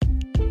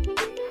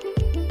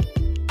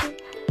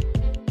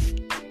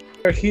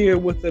are here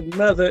with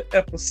another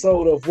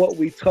episode of What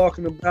We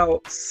Talking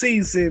About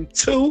Season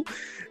 2.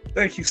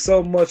 Thank you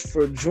so much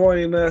for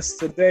joining us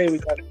today. We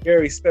got a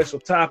very special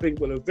topic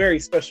with a very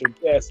special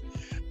guest.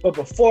 But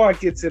before I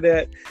get to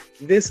that,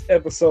 this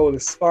episode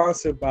is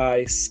sponsored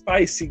by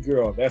Spicy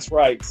Girl. That's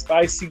right,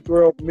 Spicy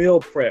Girl Meal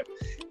Prep.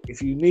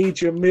 If you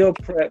need your meal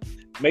prep,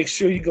 make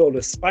sure you go to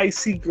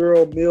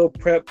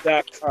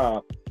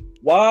spicygirlmealprep.com.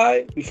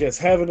 Why? Because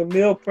having a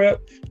meal prep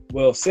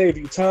will save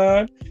you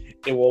time.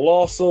 It will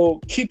also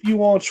keep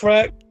you on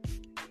track.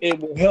 It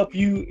will help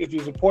you if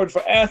it's important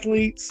for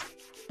athletes.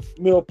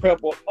 Meal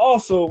prep will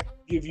also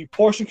give you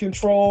portion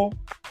control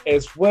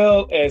as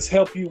well as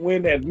help you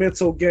win that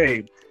mental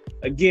game.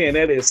 Again,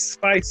 that is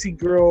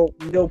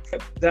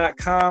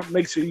spicygirlmealprep.com.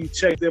 Make sure you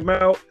check them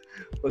out.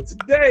 But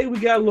today we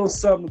got a little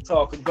something to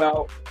talk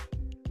about.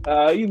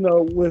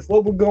 With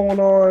what we're going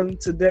on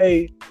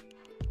today,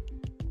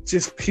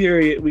 just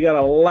period. We got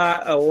a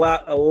lot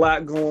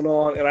going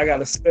on, and I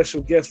got a special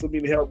guest with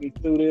me to help me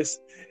through this.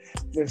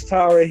 Miss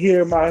Tara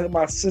here,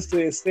 my sister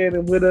is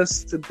standing with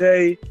us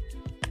today.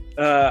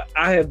 I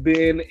have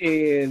been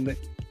in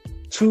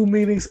 2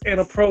 meetings and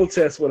a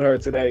protest with her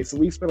today, so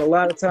we spent a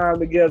lot of time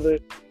together,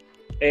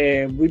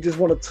 and we just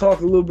want to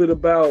talk a little bit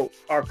about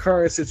our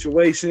current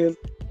situation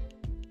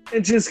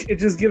and just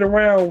get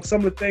around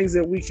some of the things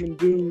that we can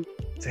do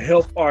to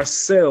help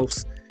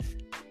ourselves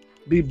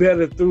be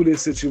better through this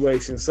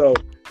situation. So,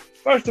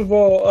 first of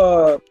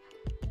all,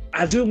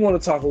 I do want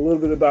to talk a little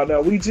bit about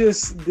now. We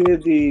just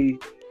did the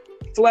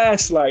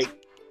flashlight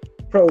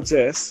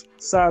protest,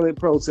 silent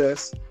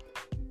protest.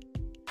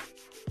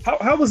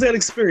 How was that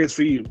experience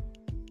for you?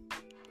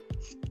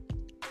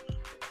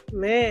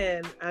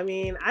 Man, I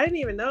mean, I didn't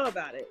even know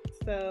about it.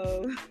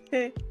 So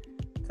to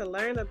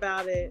learn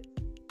about it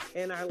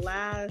in our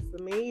last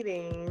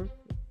meeting,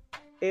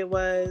 it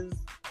was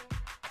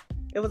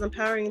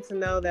empowering to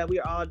know that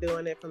we're all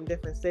doing it from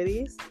different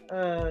cities.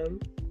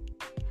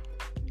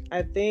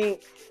 I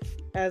think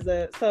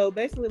so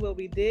basically what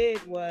we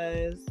did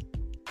was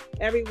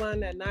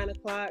everyone at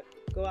 9:00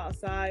 go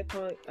outside,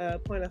 point a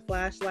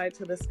flashlight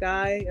to the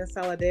sky in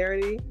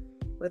solidarity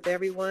with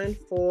everyone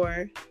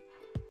for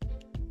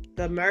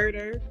the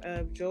murder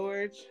of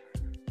George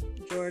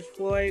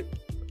Floyd.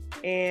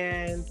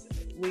 And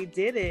we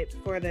did it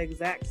for the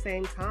exact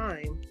same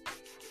time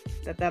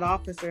that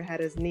officer had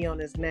his knee on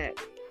his neck.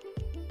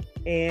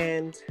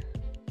 And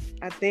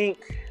I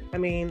think,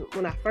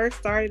 when I first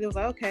started, it was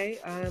like, okay,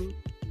 I'm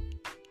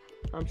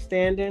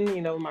standing,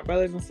 with my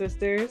brothers and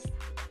sisters.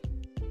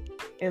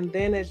 And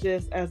then it's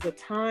just, as the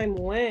time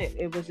went,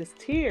 it was just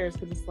tears,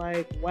 because it's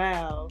like,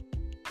 wow,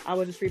 I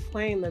was just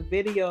replaying the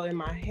video in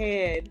my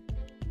head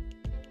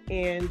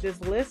and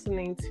just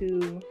listening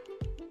to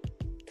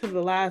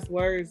the last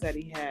words that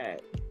he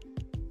had.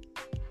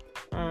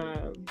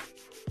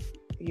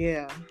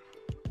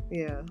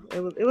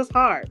 It was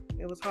hard.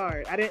 It was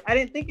hard. I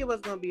didn't think it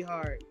was gonna be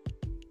hard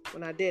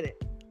when I did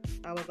it.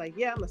 I was like,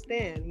 yeah, I'm gonna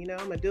stand. I'm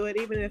gonna do it,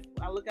 even if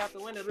I look out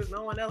the window, there's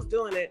no one else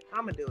doing it.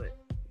 I'm gonna do it.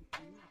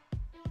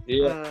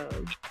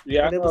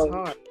 It was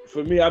hard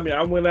for me.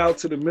 I went out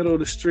to the middle of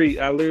the street.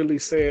 I literally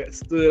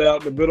stood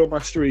out in the middle of my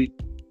street.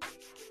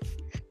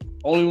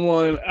 Only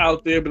one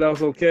out there, but I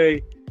was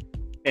okay.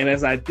 And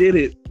as I did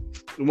it,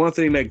 the one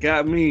thing that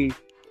got me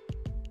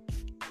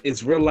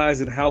is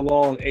realizing how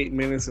long 8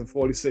 minutes and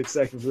 46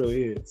 seconds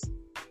really is.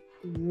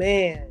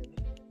 Man.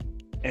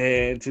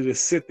 And to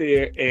just sit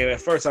there, and at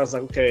first I was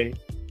like, okay.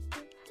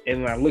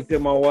 And I looked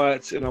at my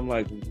watch, and I'm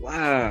like,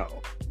 wow.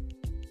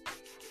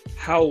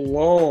 How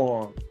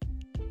long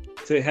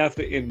to have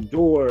to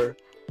endure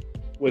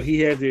what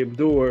he had to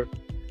endure.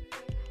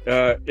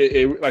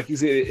 It like you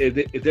said,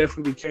 it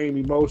definitely became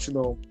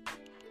emotional.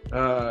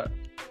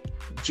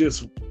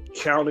 Just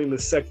counting the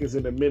seconds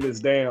and the minutes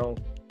down,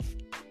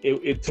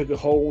 it took a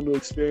whole new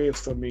experience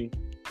for me.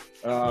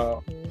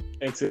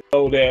 And to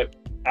know that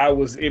I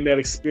was in that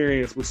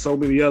experience with so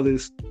many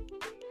others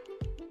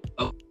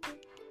of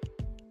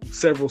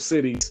several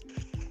cities,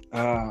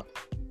 it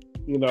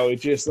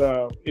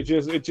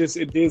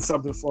did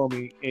something for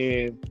me.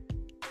 And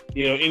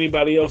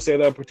anybody else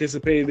that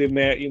participated in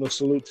that,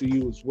 salute to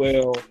you as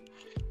well.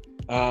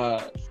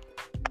 But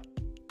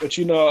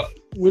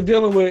we're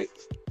dealing with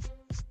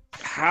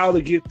how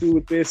to get through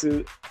with this,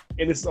 and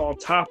it's on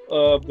top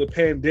of the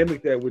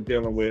pandemic that we're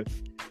dealing with.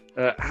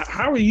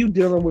 How are you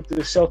dealing with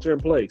this shelter in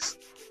place?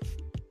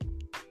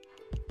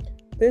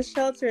 This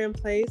shelter in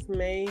place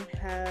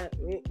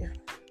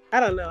I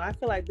don't know. I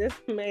feel like this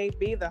may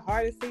be the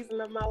hardest season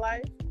of my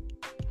life.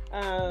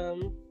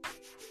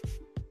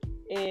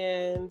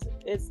 And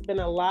it's been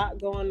a lot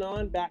going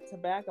on back to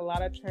back, a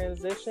lot of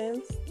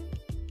transitions.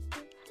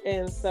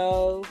 And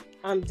so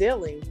I'm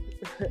dealing.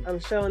 I'm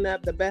showing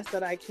up the best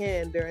that I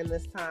can during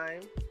this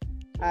time.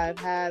 I've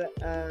had,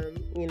 a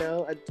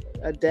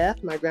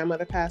death. My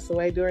grandmother passed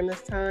away during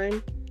this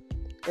time.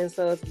 And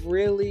so it's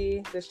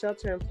really, the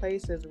shelter in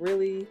place is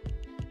really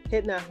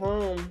hitting at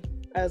home,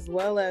 as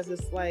well as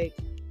it's like,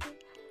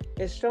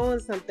 it's showing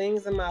some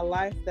things in my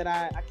life that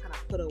I kind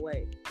of put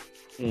away.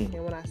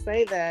 And when I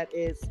say that,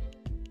 it's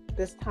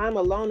this time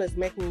alone is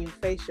making you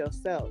face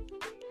yourself.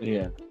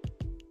 Yeah.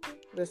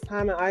 This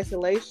time in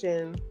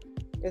isolation,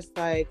 it's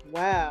like,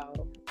 wow,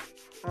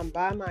 I'm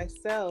by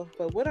myself,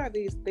 but what are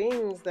these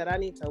things that I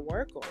need to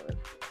work on?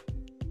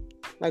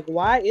 Like,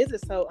 why is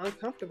it so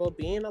uncomfortable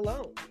being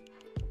alone?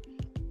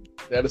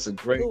 That is a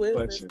great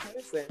question. Who is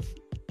this person?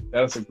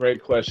 That is a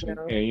great question. You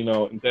know? And, you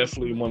know,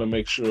 definitely want to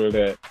make sure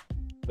that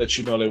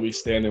you know that we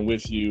standing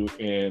with you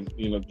and,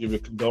 you know, give your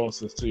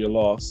condolences to your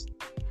loss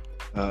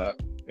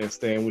and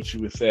stand with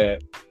you with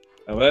that.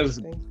 That is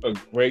a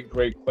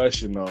great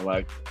question, though.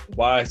 Like,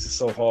 why is it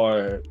so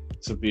hard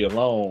to be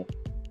alone?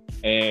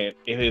 And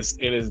it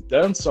has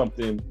done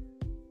something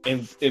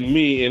in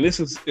me, and this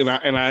is, and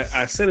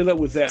I set it up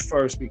with that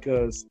first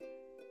because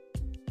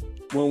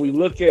when we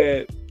look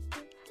at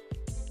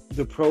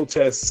the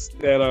protests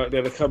that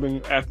are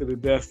coming after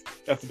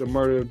the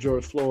murder of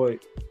George Floyd,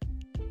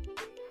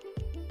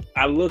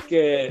 I look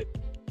at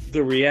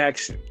the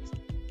reactions.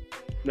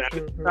 Now,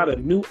 it's not a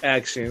new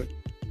action,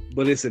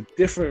 but it's a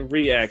different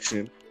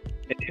reaction.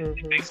 And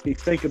it makes me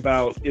think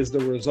about, is the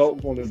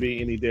result going to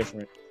be any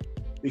different?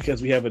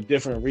 Because we have a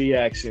different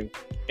reaction.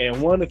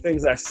 And one of the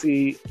things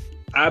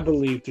I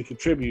believe to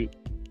contribute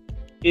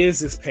is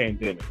this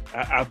pandemic.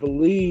 I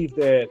believe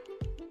that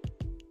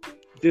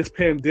this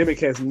pandemic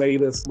has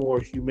made us more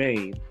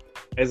humane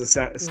as a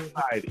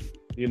society.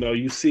 You know,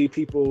 you see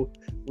people,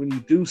 when you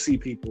do see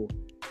people,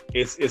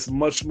 it's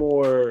much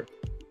more,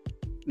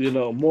 you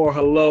know, more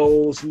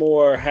hellos,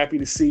 more happy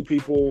to see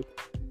people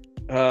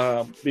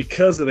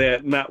because of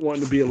that, not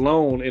wanting to be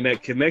alone, and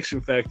that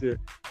connection factor.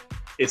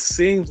 It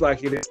seems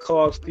like it has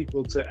caused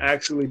people to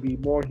actually be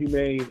more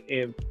humane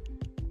and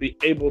be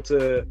able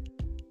to,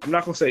 I'm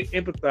not going to say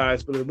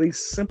empathize, but at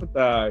least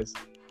sympathize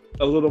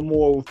a little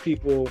more with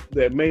people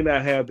that may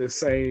not have the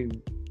same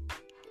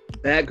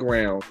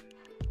background,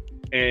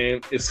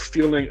 and is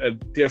feeling a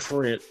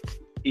different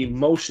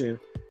emotion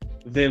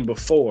than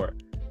before.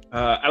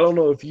 I don't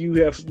know if you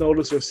have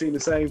noticed or seen the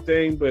same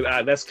thing,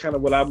 but that's kind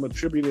of what I'm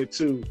attributing it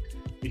to,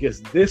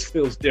 because this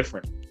feels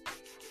different.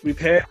 We've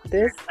had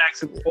this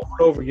accident over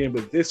and over again,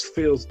 but this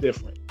feels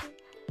different.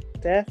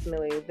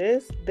 Definitely.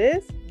 This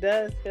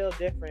does feel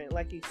different.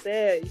 Like you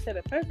said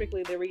it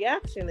perfectly. The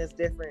reaction is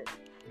different.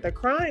 The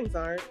crimes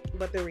aren't,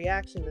 but the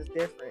reaction is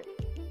different.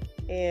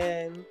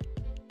 And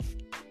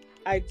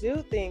I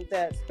do think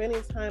that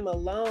spending time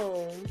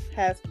alone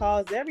has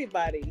caused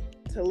everybody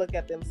to look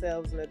at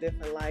themselves in a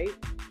different light.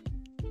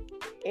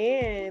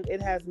 And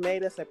it has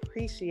made us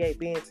appreciate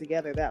being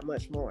together that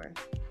much more.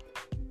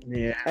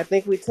 Yeah. I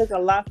think we took a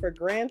lot for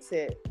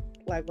granted.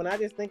 Like, when I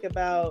just think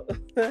about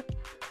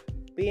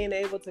being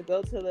able to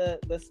go to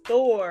the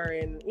store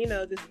and, you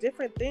know, just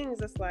different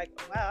things, it's like,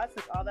 wow, I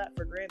took all that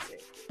for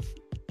granted.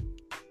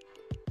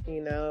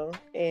 You know,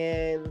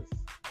 and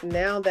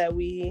now that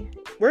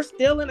we're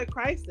still in a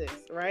crisis,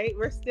 right?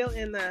 We're still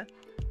in the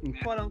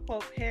quote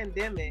unquote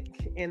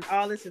pandemic, and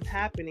all this is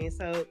happening.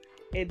 So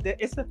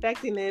it's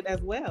affecting it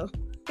as well.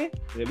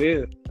 It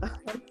is.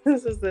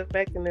 This is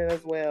affecting it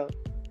as well.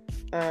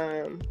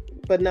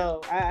 But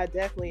no, I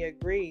definitely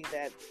agree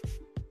that,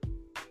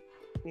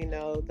 you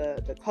know,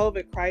 the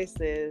COVID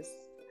crisis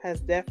has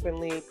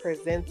definitely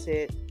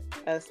presented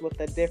us with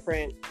a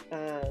different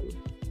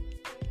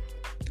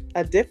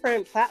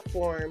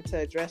platform to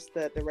address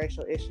the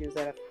racial issues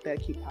that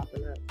keep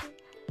popping up.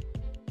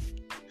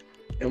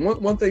 And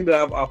one thing that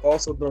I've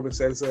also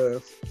noticed is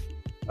a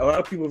lot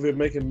of people have been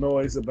making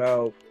noise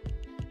about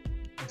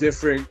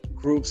different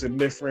groups and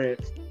different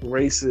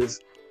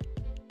races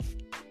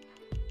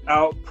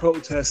out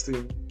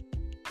protesting,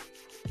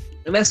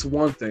 and that's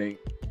one thing.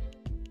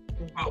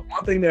 But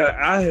one thing that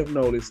I have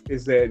noticed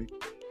is that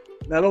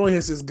not only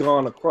has this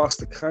gone across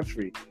the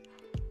country,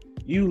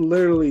 you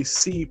literally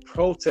see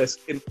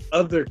protests in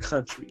other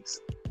countries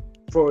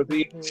for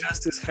the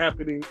injustice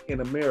happening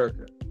in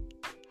America.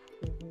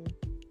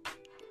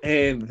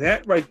 And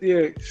that right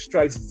there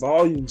strikes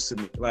volumes to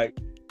me. Like,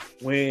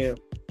 when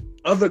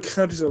other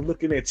countries are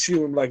looking at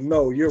you and like,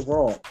 no, you're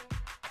wrong.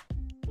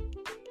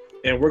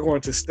 And we're going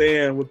to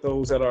stand with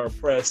those that are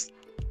oppressed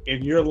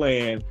in your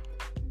land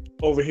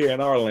over here in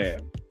our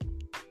land.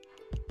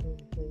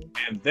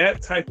 And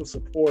that type of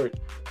support,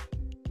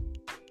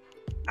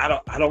 I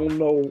don't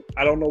know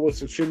what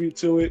to attribute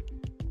to it,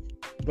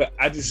 but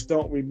I just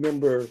don't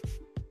remember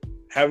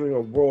having a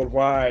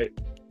worldwide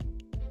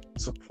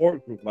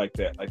support group like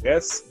that. Like,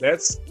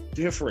 that's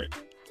different.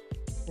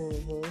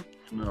 You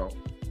know.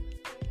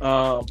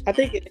 I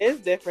think it is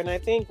different. I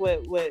think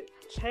what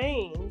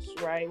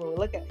changed, right, when we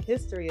look at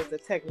history, is the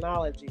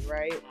technology,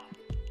 right?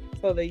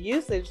 So the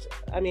usage,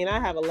 I mean,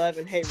 I have a love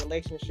and hate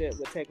relationship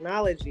with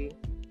technology,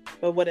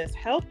 but what has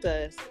helped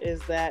us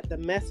is that the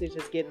message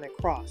is getting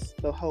across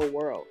the whole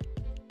world.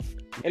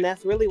 And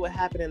that's really what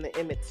happened in the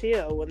Emmett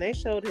Till. When they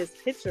showed his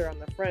picture on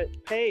the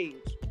front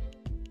page,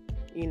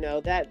 you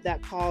know,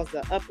 that caused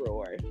the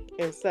uproar.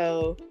 And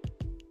so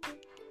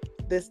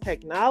this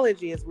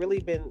technology has really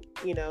been,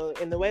 you know,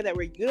 in the way that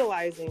we're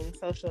utilizing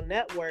social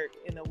network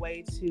in a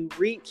way to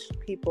reach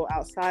people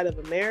outside of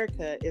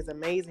America is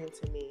amazing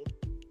to me.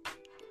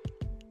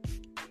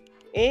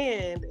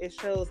 And it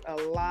shows a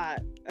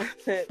lot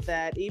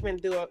that even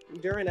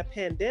during a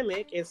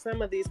pandemic, if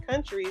some of these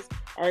countries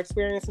are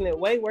experiencing it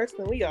way worse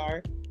than we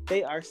are,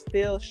 they are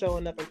still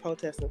showing up and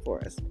protesting for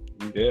us.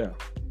 Yeah.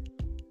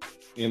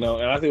 And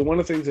I think one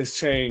of the things that's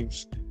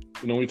changed,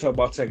 when we talk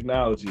about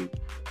technology,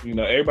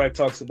 everybody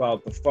talks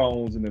about the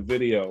phones and the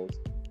videos,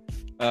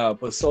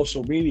 but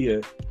social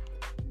media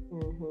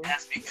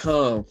has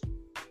become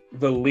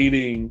the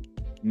leading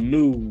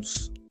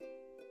news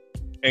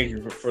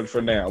anchor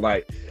for now.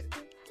 Like,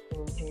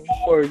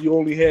 before you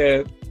only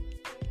had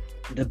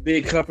the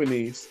big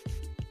companies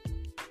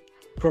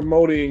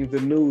promoting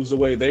the news the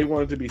way they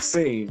wanted to be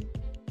seen,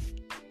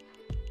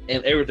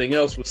 and everything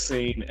else was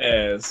seen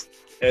as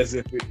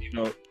if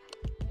it,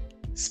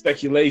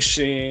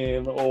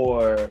 speculation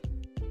or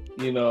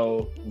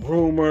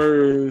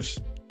rumors,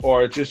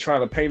 or just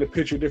trying to paint a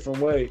picture a different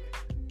way.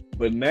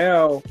 But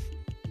now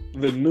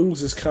the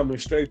news is coming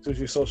straight to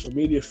your social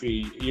media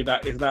feed.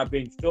 It's not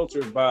being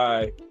filtered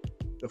by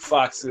the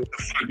Foxes,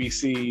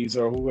 ABCs,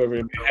 or whoever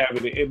have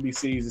it, the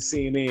NBCs, the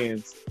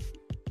CNNs.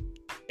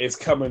 It's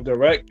coming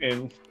direct,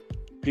 and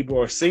people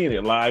are seeing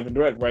it live and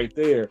direct right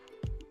there.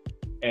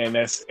 And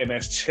that's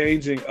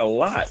changing a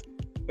lot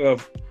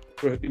of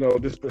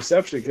this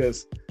perception,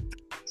 because,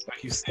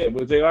 like you said,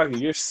 with JR,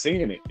 you're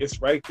seeing it.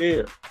 It's right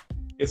there.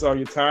 It's on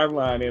your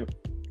timeline, and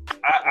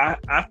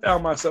I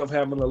found myself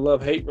having a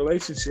love-hate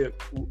relationship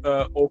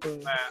over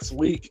the last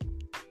week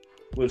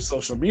with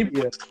social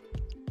media,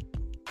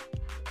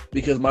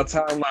 because my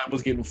timeline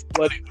was getting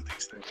flooded with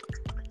these things,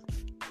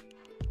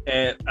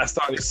 and I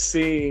started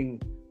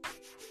seeing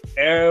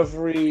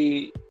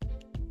every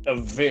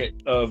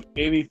event of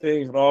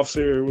anything an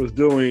officer was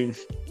doing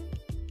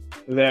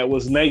that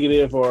was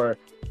negative, or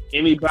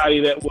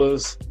anybody that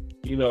was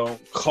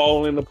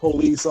calling the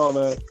police on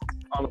a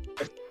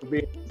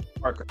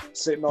or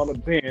sitting on a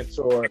bench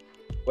or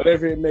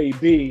whatever it may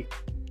be.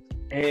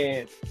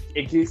 And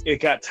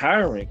it got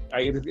tiring.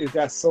 It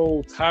got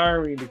so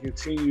tiring to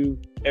continue.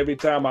 Every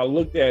time I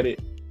looked at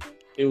it,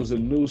 it was a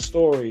new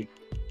story,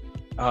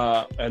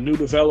 a new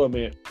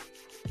development.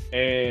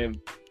 And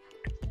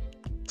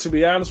to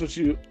be honest with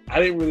you, I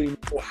didn't really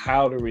know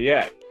how to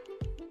react.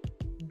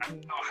 I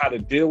didn't know how to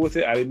deal with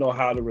it. I didn't know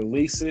how to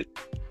release it,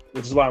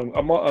 which is why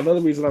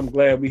another reason I'm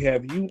glad we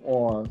have you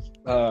on,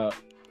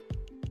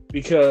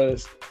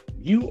 because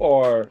you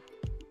are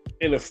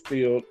in a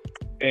field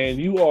and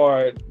you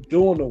are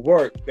doing the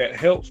work that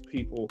helps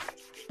people,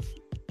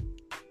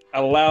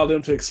 allow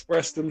them to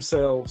express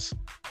themselves,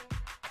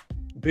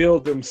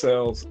 build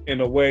themselves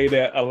in a way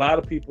that a lot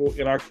of people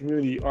in our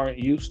community aren't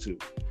used to.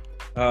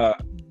 I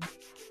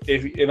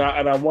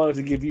wanted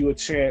to give you a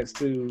chance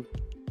to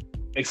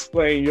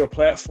explain your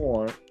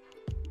platform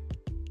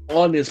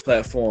on this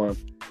platform,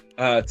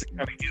 to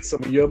kind of get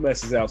some of your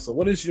message out. So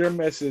what is your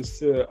message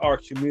to our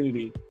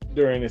community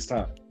during this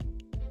time?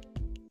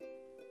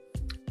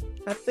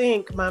 I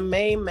think my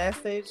main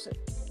message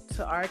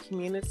to our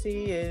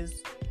community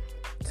is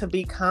to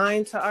be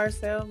kind to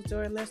ourselves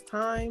during this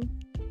time,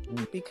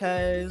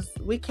 because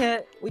we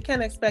can't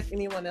expect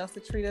anyone else to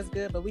treat us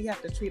good, but we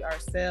have to treat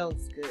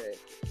ourselves good.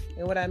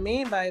 And what I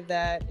mean by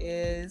that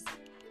is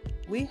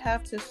we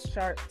have to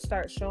start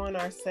showing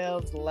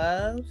ourselves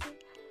love.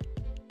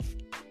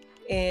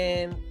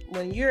 And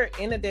when you're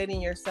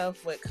inundating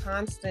yourself with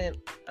constant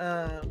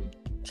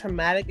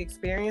traumatic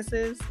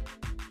experiences,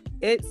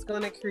 it's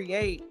going to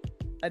create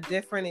a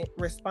different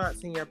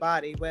response in your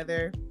body,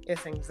 whether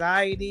it's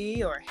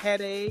anxiety or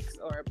headaches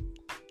or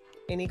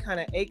any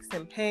kind of aches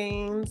and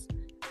pains.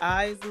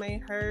 Eyes may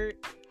hurt.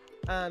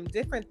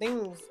 Different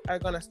things are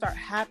going to start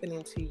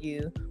happening to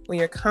you when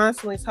you're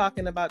constantly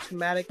talking about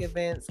traumatic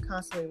events,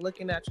 constantly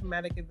looking at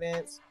traumatic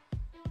events,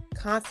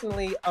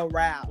 constantly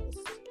aroused.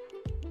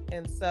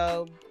 And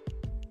so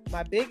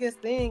my biggest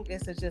thing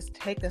is to just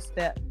take a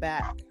step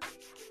back.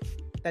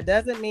 That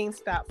doesn't mean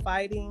stop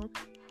fighting.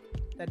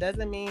 That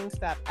doesn't mean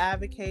stop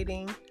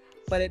advocating,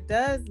 but it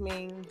does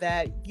mean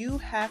that you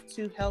have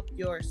to help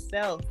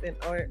yourself in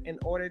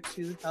order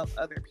to help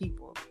other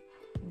people.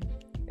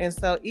 And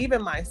so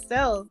even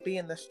myself,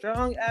 being the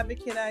strong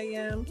advocate I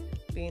am,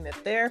 being the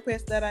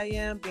therapist that I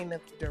am, being the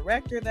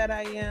director that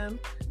I am,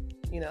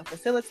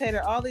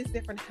 facilitator, all these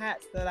different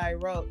hats that I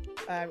wear,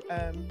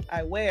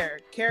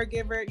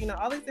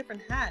 caregiver, all these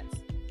different hats.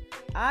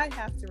 I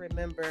have to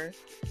remember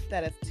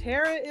that if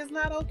Tara is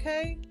not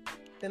okay,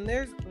 then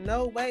there's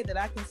no way that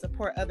I can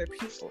support other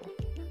people.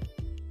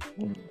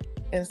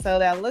 And so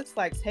that looks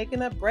like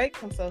taking a break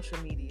from social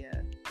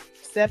media,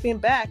 stepping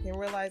back and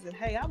realizing,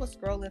 hey, I was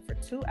scrolling for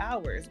 2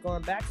 hours,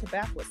 going back to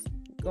back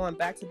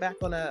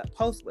on a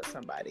post with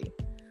somebody,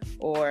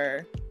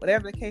 or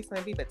whatever the case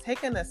may be, but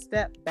taking a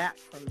step back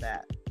from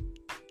that.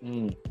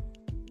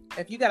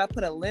 If you got to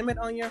put a limit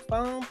on your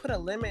phone, put a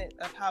limit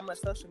of how much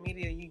social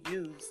media you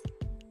use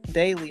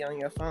daily on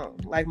your phone.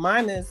 Like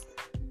mine is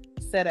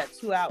set at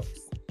 2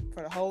 hours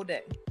for the whole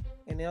day,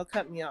 and they'll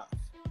cut me off.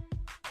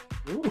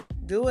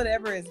 Do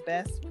whatever is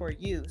best for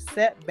you.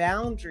 Set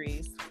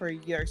boundaries for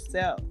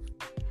yourself.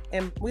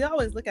 And we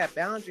always look at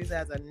boundaries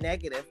as a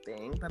negative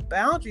thing, but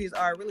boundaries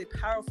are a really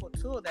powerful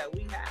tool that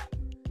we have.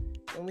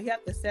 And we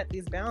have to set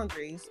these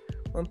boundaries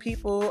when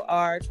people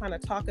are trying to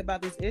talk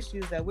about these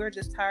issues that we're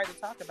just tired to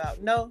talk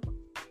about. No,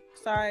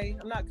 sorry,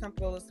 I'm not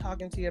comfortable with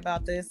talking to you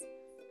about this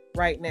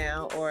right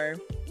now. Or,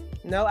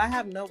 no, I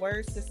have no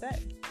words to say.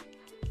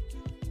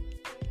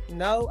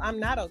 No, I'm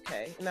not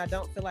okay, and I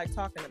don't feel like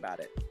talking about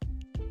it.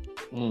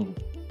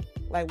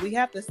 Like, we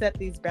have to set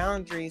these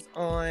boundaries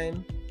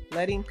on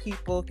letting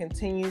people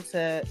continue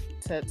to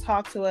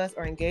talk to us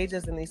or engage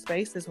us in these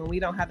spaces when we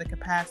don't have the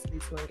capacity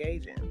to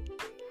engage in.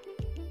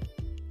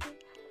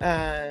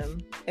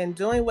 And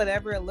doing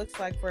whatever it looks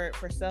like for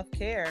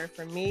self-care.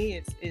 For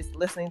me, it's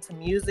listening to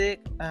music,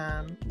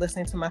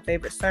 listening to my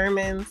favorite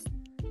sermons,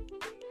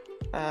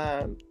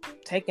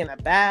 taking a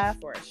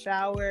bath or a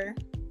shower.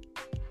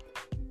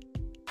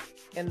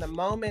 In the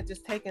moment,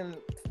 just taking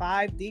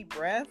 5 deep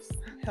breaths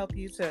help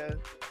you to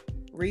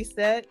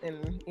reset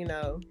and,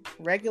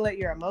 regulate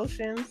your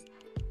emotions.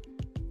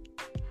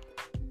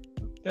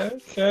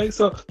 Okay.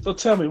 So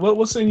tell me,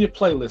 what's in your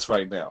playlist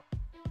right now?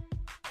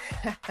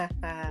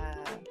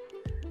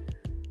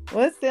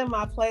 What's in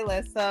my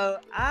playlist? So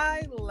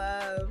I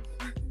love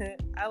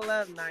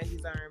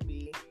 90s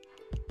R&B.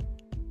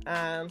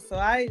 So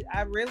I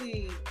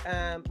really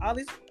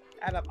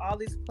out of all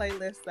these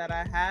playlists that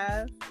I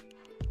have,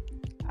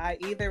 I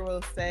either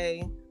will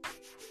say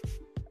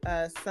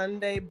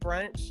Sunday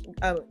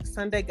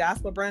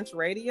Gospel Brunch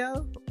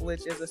Radio,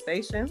 which is a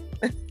station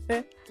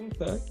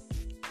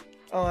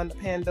on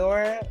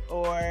Pandora,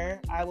 or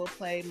I will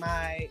play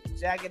my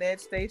Jagged Edge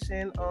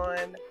station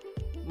on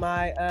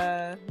my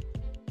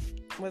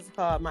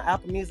my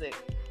Apple Music.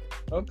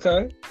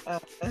 Okay.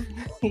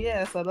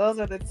 Yeah, so those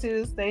are the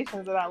 2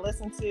 stations that I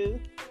listen to.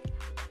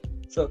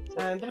 So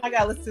and then I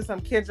gotta listen to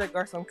some Kendrick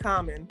or some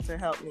Common to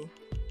help me.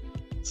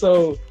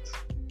 So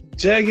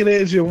Jagged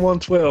Edge and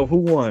 112, who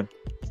won?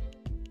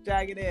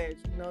 Jagged Edge,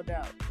 no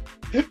doubt.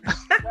 I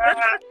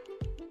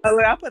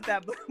put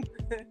that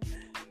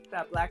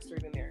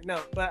Blackstreet in there.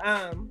 No, but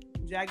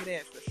Jagged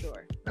Edge for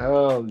sure.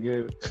 Oh,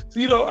 good.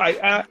 So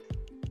I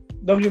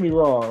don't get me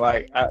wrong.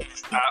 Like I'm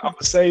gonna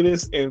say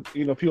this, and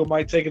people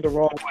might take it the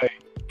wrong way.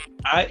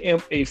 I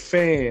am a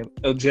fan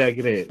of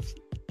Jagged Edge.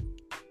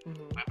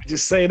 Let me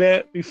just say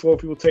that before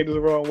people take it the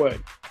wrong way.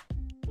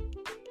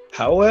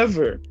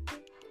 However,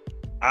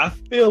 I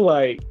feel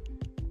like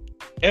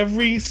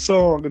every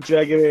song of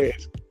Jagged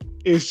Edge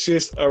is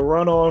just a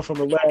run-on from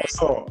the last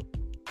song.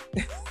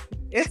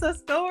 It's a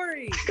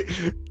story.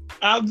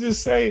 I'm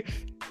just saying,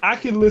 I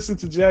can listen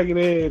to Jagged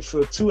Edge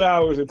for 2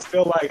 hours and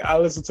feel like I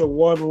listened to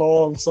one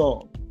long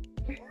song.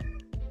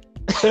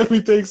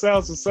 Everything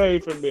sounds the same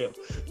from them.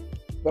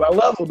 But I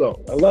love them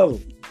though. I love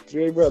them.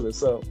 Great brothers.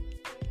 So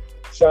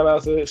shout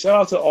out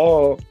to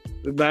all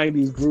the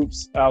 90s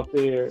groups out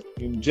there.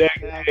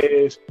 Jagged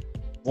Edge,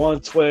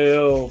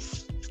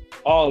 112,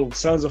 all of them,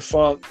 Sons of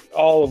Funk,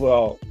 all of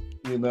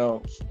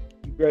them.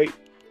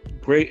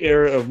 Great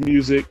era of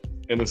music,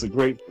 and it's a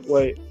great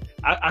way.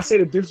 I say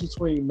the difference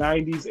between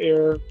 90s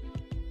era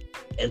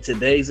and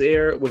today's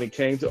era when it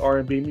came to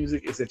R&B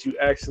music is that you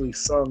actually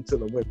sung to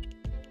the women.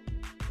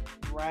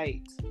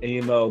 Right.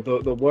 And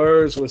the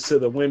words was to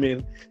the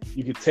women.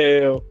 You could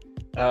tell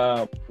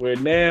where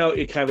now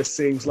it kind of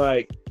seems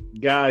like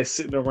guys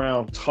sitting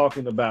around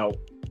talking about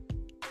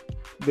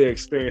their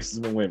experiences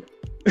with women.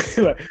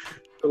 Like,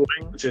 the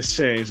language has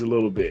changed a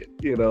little bit,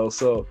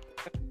 so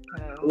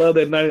I love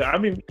that night. I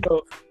mean,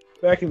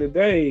 back in the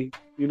day,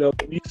 we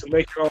used to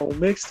make our own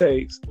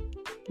mixtapes.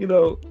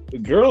 The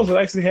girls would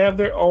actually have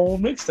their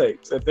own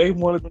mixtapes that they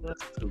wanted to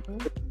listen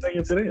to,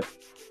 singing to them.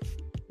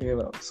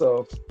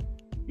 So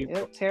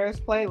Terrace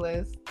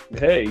playlist.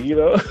 Hey,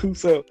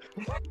 so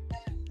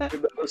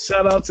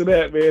shout out to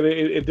that, man.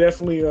 It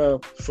definitely,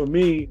 for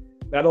me,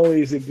 not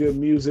only is it good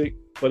music,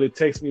 but it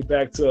takes me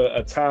back to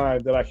a time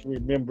that I can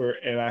remember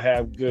and I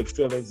have good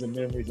feelings and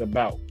memories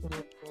about.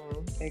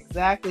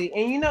 Exactly.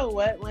 And you know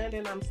what,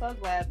 Landon? I'm so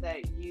glad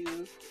that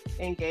you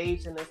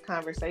engaged in this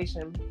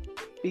conversation,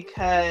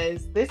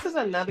 because this is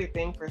another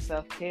thing for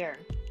self-care.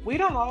 We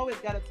don't always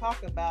got to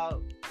talk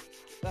about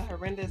the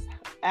horrendous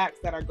acts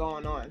that are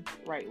going on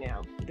right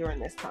now during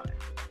this time.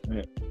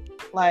 Yeah.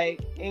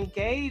 Like,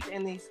 engage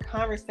in these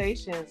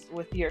conversations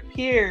with your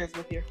peers,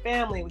 with your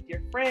family, with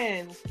your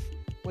friends,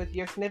 with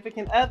your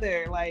significant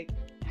other. Like,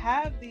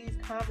 have these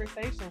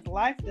conversations.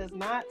 Life does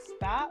not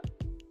stop.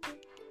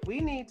 We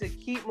need to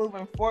keep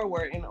moving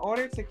forward. In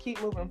order to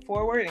keep moving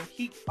forward and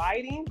keep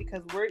fighting,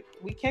 because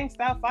we can't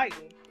stop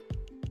fighting.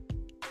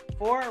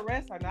 4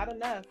 arrests are not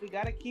enough. We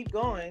got to keep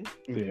going.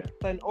 Yeah.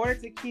 But in order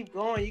to keep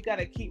going, you got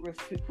to keep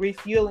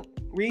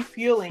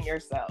refueling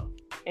yourself.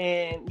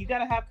 And you got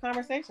to have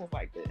conversations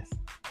like this.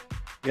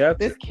 Yeah.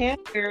 This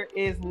candor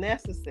is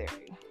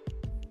necessary.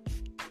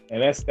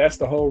 And that's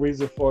the whole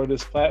reason for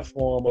this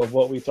platform of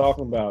what we're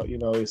talking about.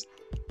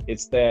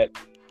 It's that,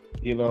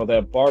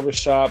 that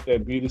barbershop,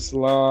 that beauty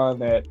salon,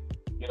 that,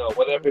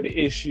 whatever the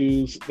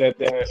issues that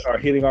are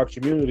hitting our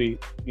community,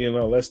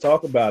 let's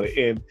talk about it.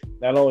 And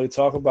not only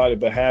talk about it,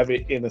 but have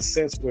it in a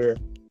sense where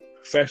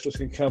professionals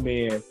can come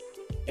in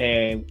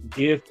and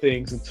give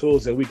things and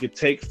tools that we could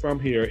take from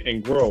here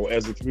and grow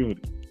as a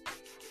community.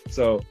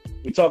 So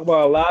we talk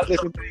about a lot of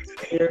different things in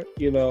here,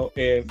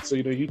 and so,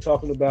 you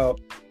talking about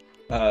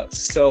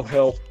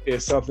self-help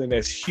is something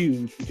that's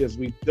huge because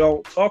we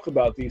don't talk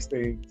about these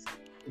things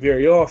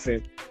very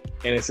often.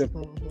 And it's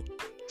important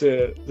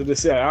to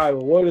decide, all right,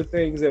 well, what are the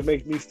things that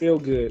make me feel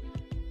good?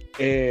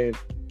 And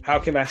how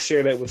can I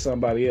share that with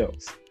somebody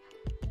else?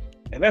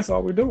 And that's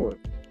all we're doing.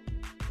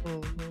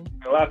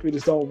 A lot of people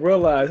just don't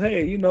realize,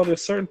 hey,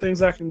 there's certain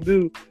things I can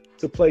do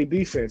to play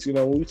defense.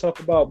 When we talk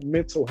about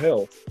mental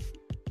health,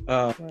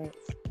 right.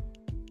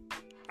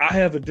 I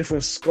have a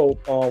different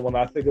scope on when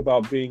I think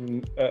about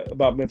being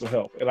about mental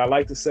health, and I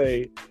like to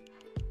say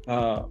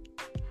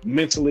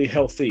mentally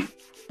healthy.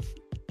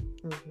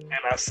 And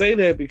I say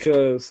that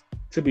because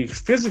to be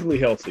physically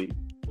healthy,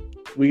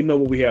 we know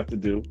what we have to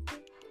do.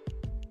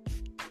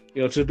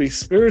 To be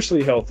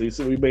spiritually healthy,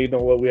 so we may know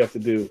what we have to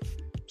do.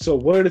 So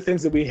what are the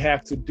things that we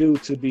have to do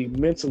to be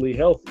mentally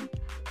healthy?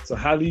 So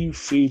how do you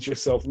feed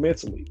yourself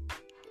mentally?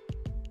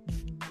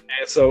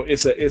 And so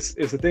it's a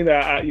thing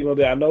that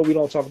that I know we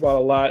don't talk about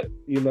a lot.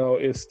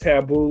 It's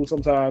taboo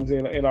sometimes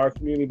in our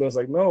community, but it's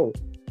like, no,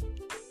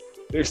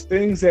 there's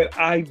things that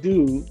I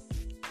do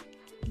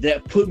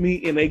that put me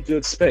in a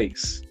good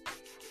space.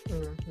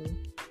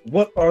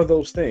 What are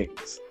those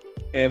things?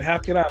 And how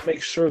can I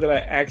make sure that I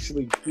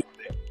actually do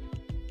them?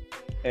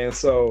 And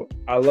so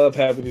I love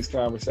having these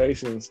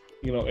conversations,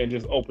 and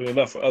just opening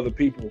up for other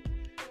people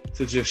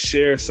to just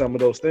share some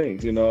of those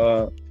things.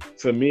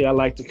 For me, I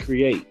like to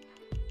create.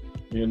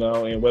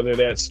 And whether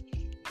that's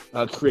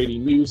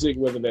creating music,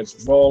 whether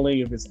that's drawing,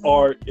 if it's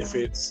art, if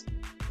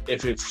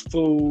it's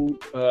food,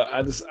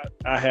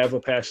 I have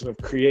a passion of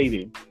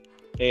creating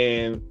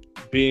and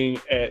being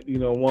at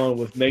one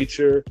with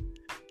nature.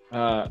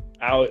 One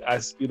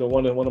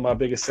of my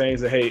biggest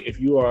sayings that, hey, if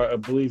you are a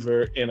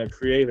believer in a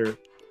creator,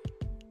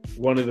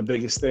 one of the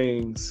biggest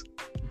things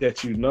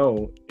that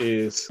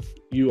is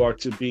you are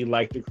to be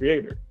like the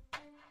creator,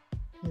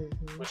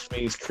 which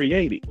means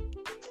creating.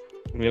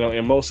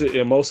 And most of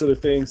the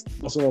things,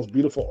 most of the most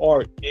beautiful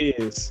art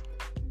is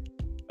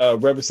a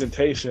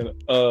representation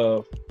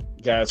of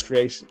God's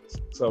creations.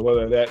 So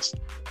whether that's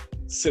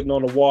sitting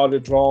on the water,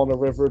 drawing a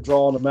river,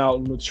 drawing a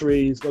mountain, the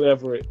trees,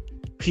 whatever,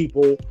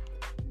 people,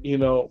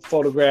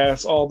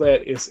 photographs, all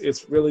that,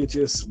 it's really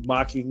just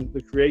mocking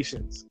the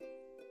creations.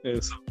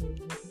 And so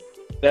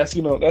that's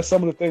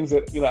some of the things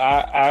that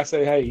I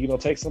say, hey,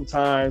 take some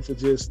time to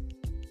just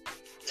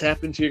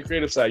tap into your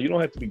creative side. You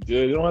don't have to be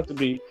good. You don't have to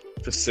be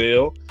for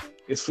sale.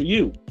 It's for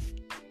you.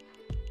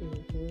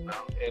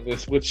 And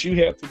it's what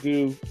you have to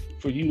do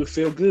for you to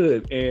feel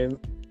good and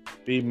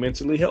be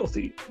mentally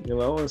healthy,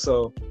 And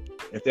so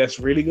if that's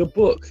reading a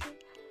book,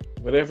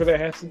 whatever that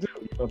has to do,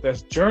 if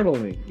that's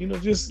journaling,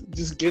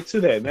 just get to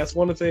that. And that's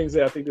one of the things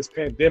that I think this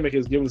pandemic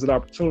has given us an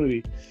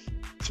opportunity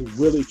to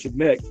really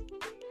connect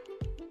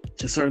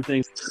to certain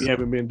things we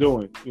haven't been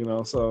doing,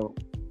 So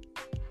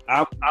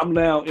I'm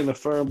now in a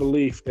firm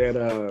belief that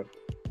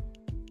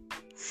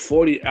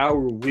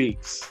 40-hour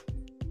weeks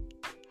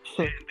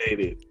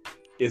mandated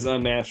is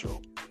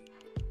unnatural.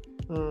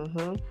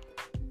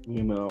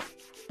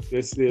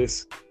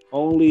 This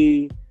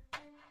only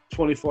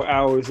 24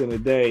 hours in a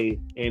day,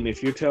 and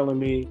if you're telling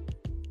me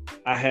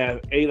I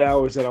have 8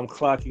 hours that I'm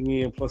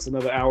clocking in plus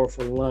another hour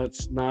for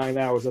lunch, 9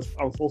 hours,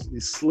 I'm supposed to be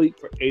asleep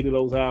for 8 of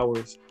those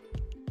hours,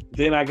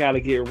 then I got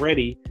to get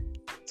ready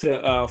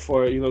to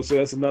so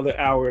that's another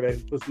hour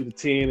that's supposed to be to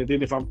 10, and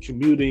then if I'm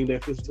commuting,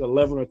 that's supposed to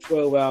 11 or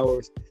 12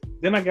 hours.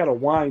 Then I got to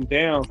wind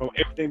down from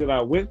everything that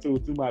I went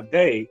through my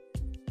day,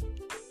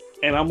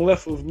 and I'm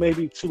left with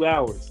maybe 2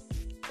 hours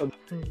of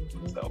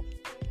myself.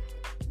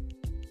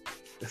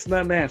 It's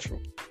not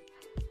natural.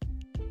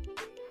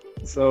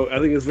 So I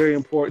think it's very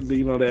important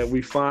that, that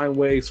we find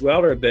ways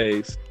throughout our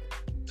days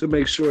to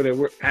make sure that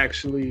we're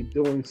actually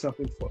doing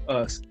something for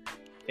us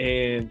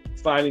and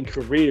finding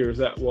careers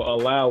that will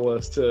allow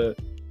us to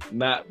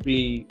not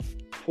be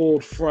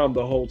pulled from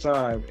the whole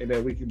time, and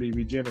that we can be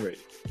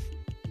regenerated.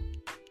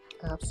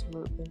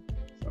 Absolutely.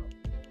 So,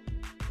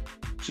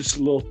 just a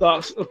little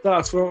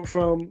thoughts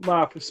from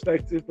my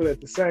perspective, but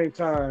at the same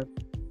time,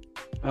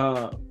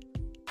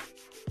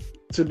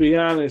 to be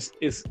honest,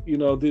 it's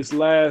this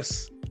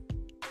last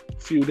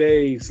few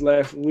days,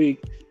 last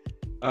week,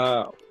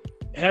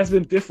 has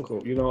been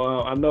difficult.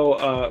 I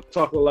know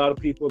talk to a lot of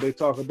people. They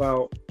talk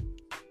about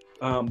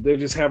they're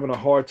just having a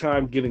hard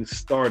time getting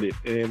started,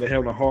 and they're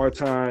having a hard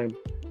time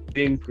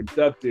being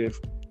productive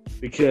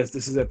because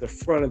this is at the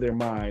front of their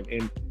mind.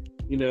 And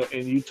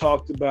and you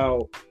talked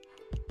about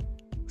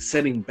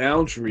setting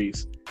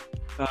boundaries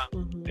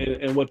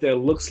and what that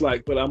looks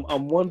like. But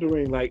I'm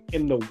wondering, like,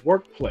 in the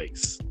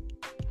workplace,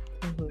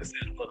 what does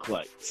that look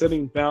like?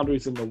 Setting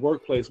boundaries in the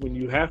workplace when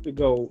you have to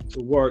go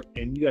to work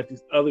and you got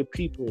these other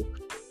people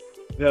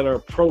that are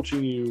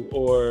approaching you,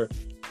 or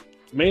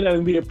may not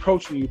even be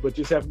approaching you, but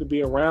just happen to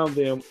be around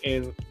them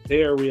and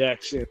their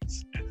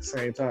reactions at the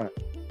same time.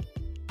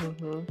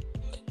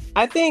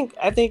 I think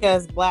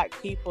as Black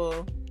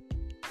people,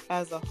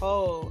 as a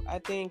whole, I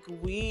think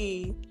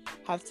we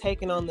have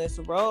taken on this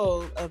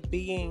role of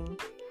being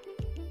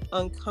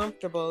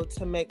uncomfortable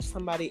to make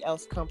somebody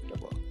else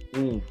comfortable.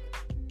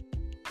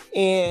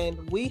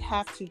 And we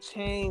have to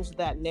change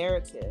that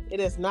narrative. It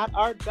is not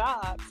our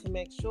job to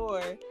make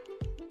sure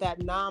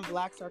that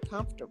non-Blacks are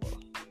comfortable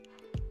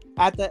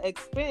at the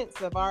expense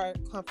of our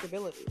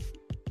comfortability.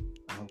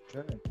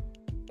 Okay.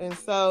 And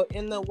so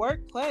in the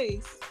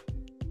workplace,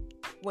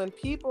 when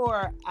people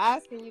are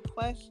asking you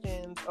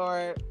questions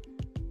or,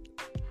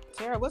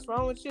 Tara, what's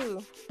wrong with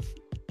you?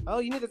 Oh,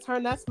 you need to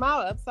turn that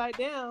smile upside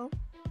down.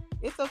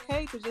 It's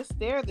okay to just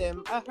stare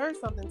them. I heard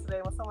something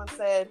today when someone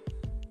said,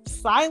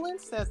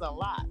 silence says a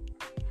lot.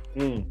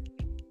 And,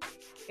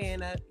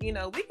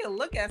 we can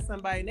look at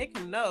somebody and they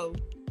can know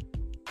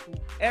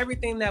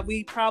everything that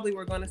we probably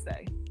were going to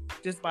say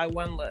just by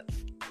one look.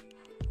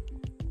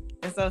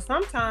 And so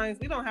sometimes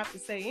we don't have to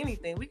say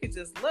anything. We could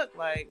just look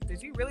like,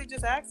 did you really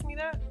just ask me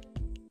that?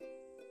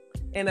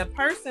 And a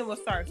person will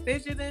start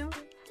fidgeting,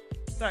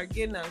 start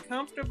getting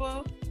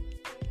uncomfortable.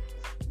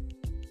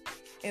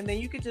 And then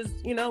you could just,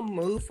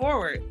 move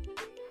forward.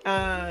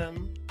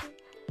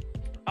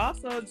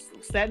 Also,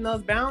 setting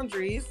those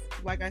boundaries,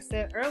 like I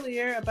said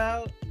earlier,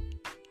 about,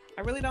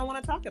 I really don't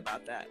want to talk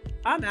about that.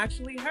 I'm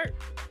actually hurt.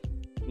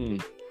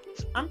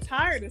 I'm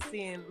tired of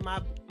seeing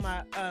my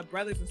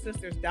brothers and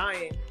sisters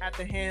dying at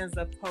the hands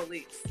of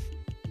police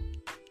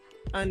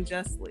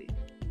unjustly.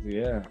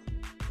 Yeah.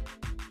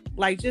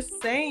 Like,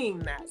 just saying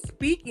that,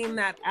 speaking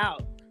that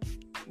out.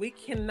 We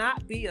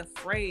cannot be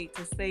afraid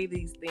to say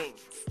these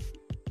things.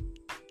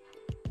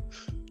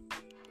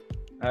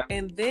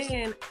 And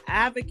then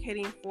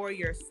advocating for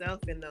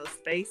yourself in those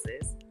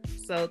spaces.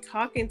 So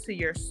talking to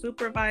your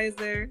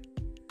supervisor,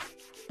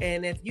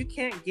 and if you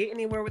can't get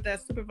anywhere with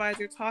that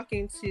supervisor,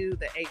 talking to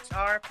the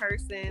HR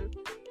person.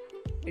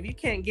 If you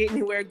can't get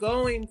anywhere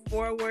going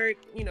forward,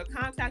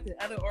 contacting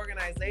other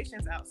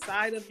organizations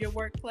outside of your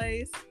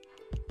workplace.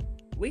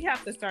 We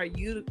have to start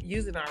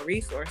using our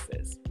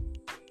resources,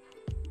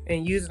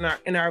 and using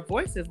our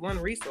voice is one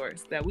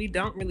resource that we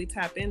don't really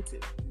tap into.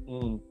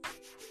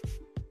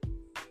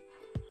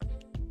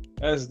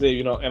 That's the,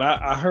 and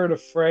I heard a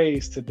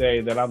phrase today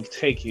that I'm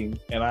taking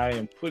and I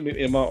am putting it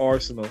in my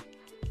arsenal,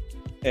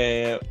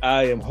 and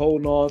I am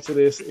holding on to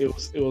this. It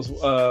was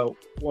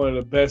one of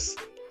the best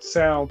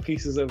sound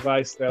pieces of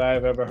advice that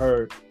I've ever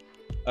heard,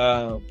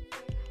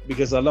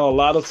 because I know a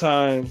lot of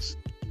times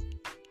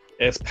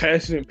as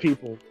passionate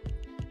people,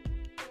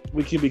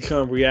 we can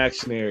become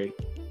reactionary,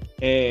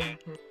 and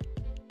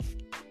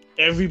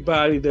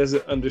everybody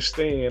doesn't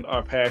understand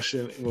our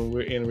passion when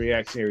we're in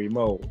reactionary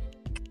mode.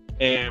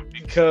 And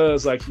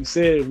because, like you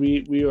said,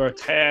 we are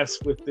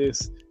tasked with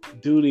this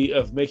duty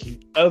of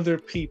making other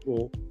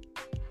people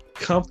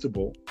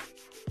comfortable,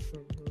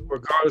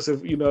 regardless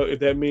of, if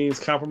that means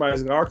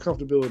compromising our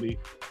comfortability,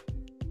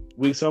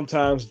 we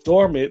sometimes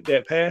dormant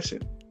that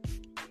passion.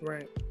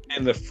 Right.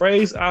 And the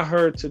phrase I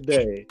heard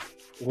today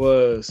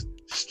was,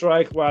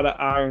 strike while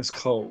the iron's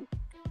cold.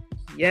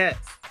 Yes.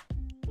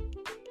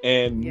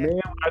 And man,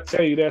 I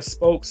tell you, that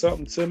spoke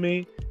something to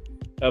me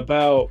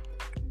about,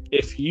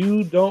 if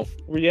you don't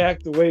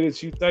react the way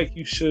that you think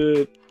you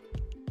should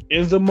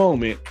in the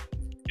moment,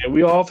 and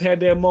we all have had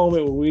that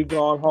moment when we've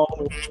gone home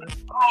and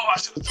I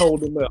should have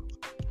told them that.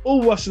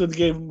 I should have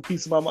gave them a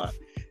piece of my mind.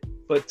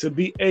 But to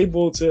be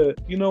able to,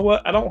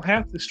 I don't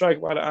have to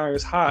strike while the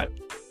iron's hot.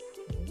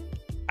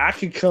 I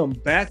can come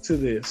back to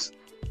this,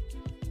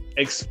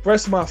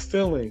 express my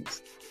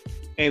feelings,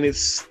 and it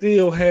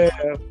still have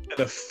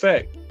an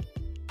effect.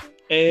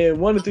 And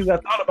one of the things I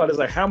thought about is,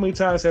 like, how many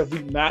times have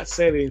we not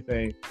said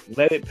anything,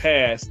 let it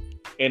pass,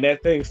 and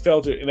that thing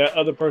felt it, and that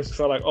other person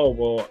felt like, oh,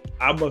 well,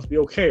 I must be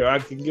okay, or I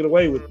can get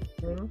away with it.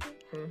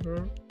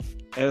 And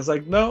it's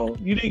like, no,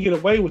 you didn't get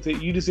away with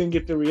it. You just didn't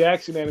get the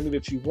reaction out of me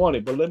that you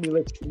wanted. But let me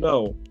let you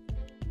know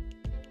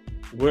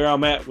where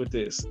I'm at with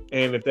this.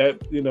 And if that,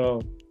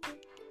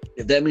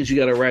 if that means you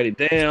got to write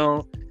it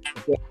down,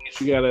 if that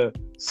means you got to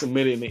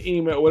submit it in an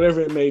email,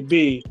 whatever it may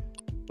be,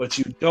 but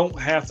you don't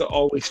have to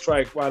always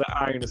strike while the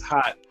iron is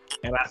hot.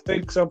 And I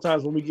think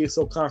sometimes when we get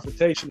so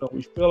confrontational,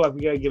 we feel like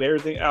we got to get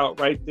everything out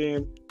right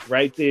then,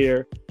 right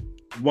there,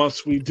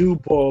 once we do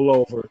boil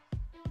over.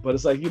 But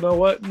it's like, you know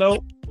what?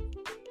 No,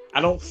 I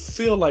don't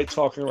feel like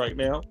talking right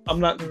now. I'm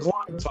not going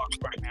to talk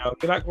right now.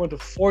 You're not going to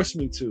force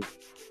me to.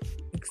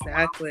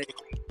 Exactly.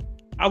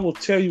 I will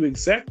tell you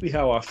exactly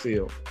how I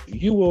feel.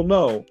 You will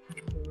know.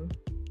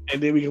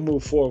 And then we can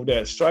move forward with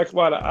that. Strike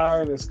while the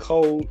iron is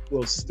cold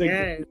will stick.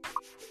 Yes.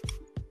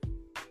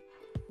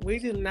 We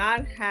do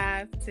not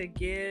have to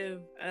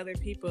give other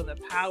people the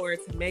power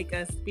to make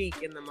us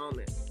speak in the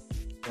moment.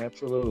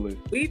 Absolutely.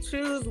 We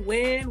choose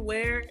when,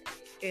 where,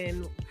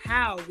 and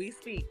how we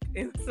speak.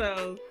 And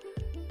so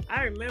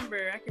I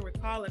can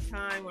recall a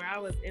time where I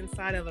was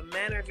inside of a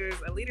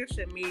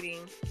leadership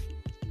meeting,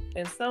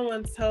 and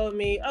someone told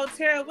me, "Oh,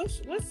 Tara, what's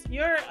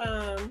your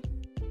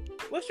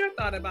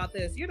thought about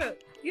this? You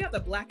have the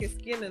blackest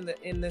skin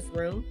in this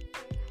room."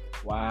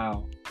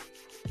 Wow.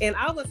 And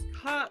I was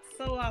caught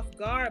so off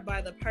guard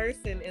by the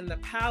person and the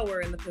power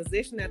and the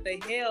position that they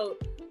held.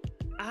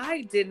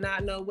 I did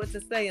not know what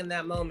to say in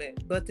that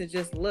moment, but to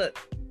just look.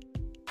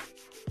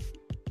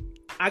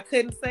 I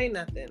couldn't say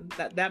nothing.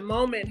 That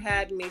moment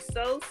had me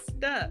so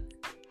stuck.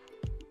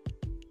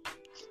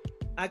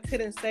 I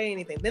couldn't say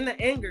anything. Then the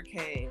anger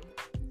came.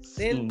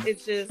 Then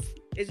it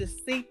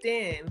just seeped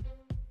in.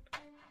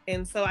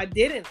 And so I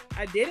didn't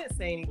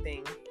say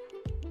anything.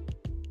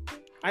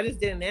 I just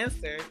didn't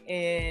answer.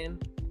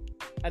 And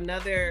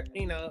another,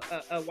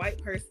 a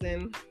white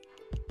person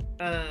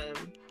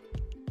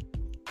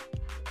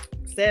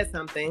said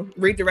something,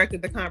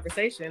 redirected the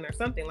conversation or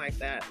something like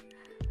that.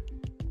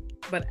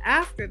 But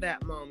after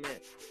that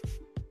moment,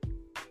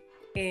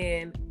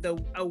 and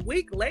a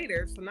week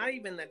later, so not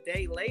even a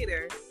day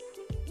later,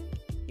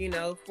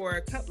 for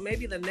a couple,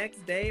 maybe the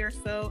next day or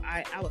so,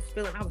 I was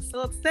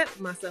so upset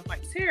with myself.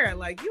 Like, Tara,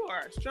 like, you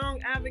are a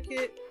strong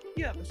advocate.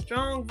 You have a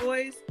strong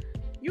voice.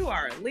 You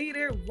are a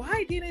leader.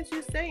 Why didn't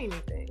you say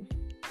anything?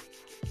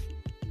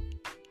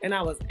 And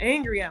I was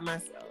angry at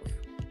myself.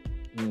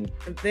 And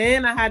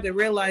then I had to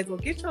realize, well,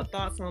 get your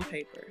thoughts on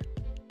paper.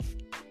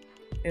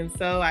 And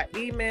so I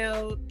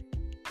emailed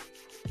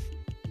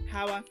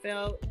how I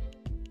felt,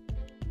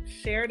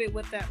 shared it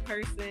with that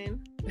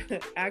person,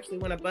 actually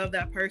went above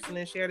that person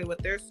and shared it with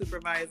their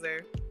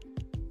supervisor,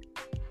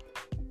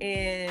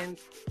 and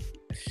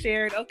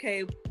shared,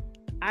 okay,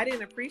 I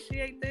didn't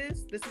appreciate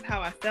this. This is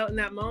how I felt in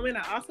that moment.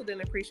 I also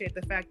didn't appreciate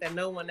the fact that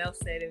no one else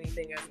said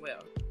anything as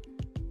well.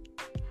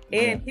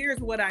 And here's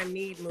what I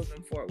need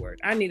moving forward.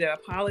 I need an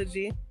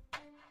apology.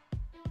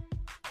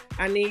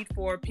 I need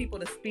for people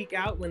to speak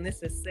out when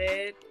this is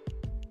said.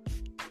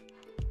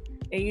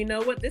 And you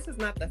know what? This is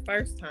not the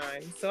first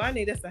time. So I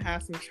need us to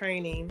have some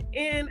training.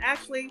 And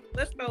actually,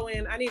 let's throw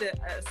in, I need a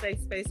safe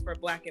space for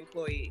Black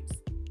employees.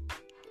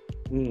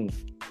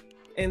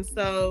 And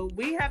so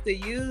we have to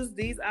use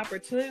these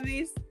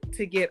opportunities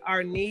to get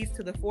our needs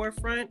to the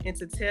forefront and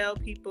to tell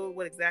people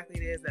what exactly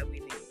it is that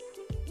we need.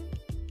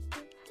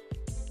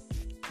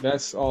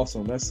 That's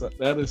awesome.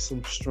 That is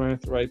some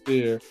strength right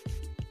there.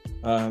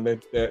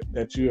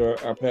 That you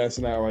are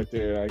passing out right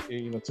there. Like,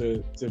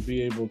 to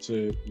be able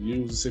to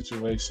use the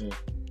situation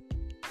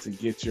to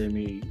get your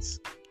needs.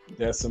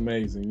 That's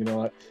amazing.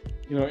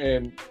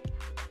 And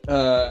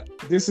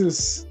this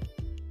is.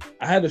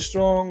 I had a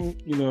strong.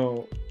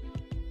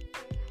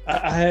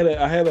 I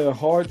had a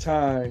hard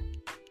time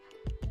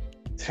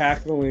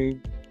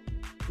tackling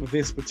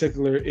this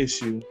particular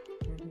issue.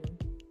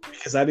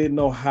 Because I didn't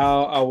know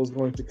how I was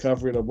going to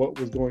cover it or what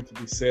was going to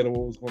be said or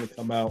what was going to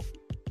come out.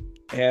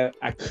 And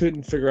I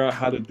couldn't figure out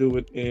how to do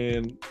it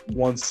in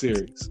one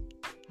series.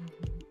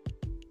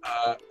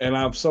 And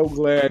I'm so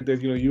glad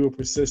that, you were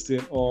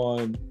persistent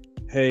on,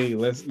 hey,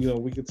 let's,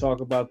 we could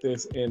talk about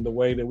this in the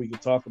way that we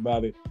could talk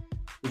about it.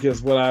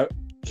 Because what I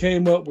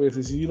came up with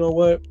is, you know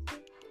what?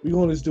 We're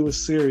going to just do a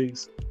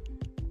series.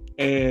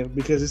 And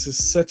because this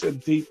is such a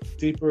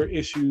deeper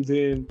issue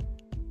than,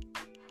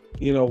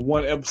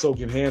 one episode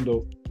can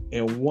handle,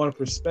 and one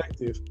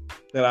perspective,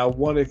 that I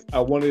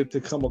wanted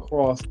to come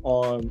across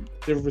on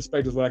different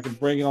perspectives where I can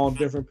bring on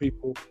different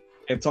people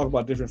and talk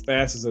about different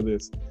facets of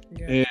this.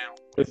 Yeah. And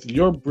with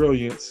your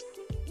brilliance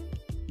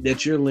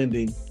that you're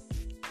lending,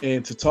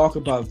 and to talk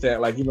about that,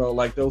 like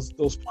those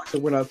points that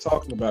we're not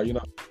talking about,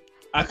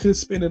 I could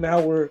spend an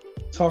hour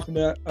talking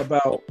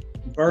about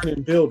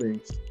burning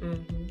buildings,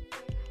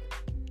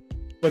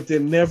 but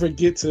then never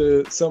get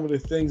to some of the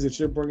things that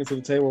you're bringing to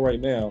the table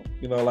right now.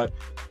 Like,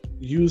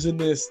 using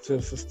this to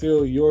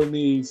fulfill your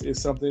needs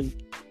is something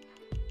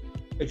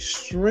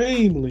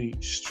extremely,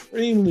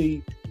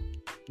 extremely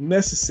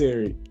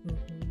necessary.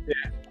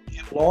 That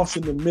get lost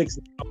in the mix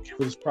and don't give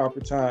it its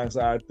proper time.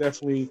 So I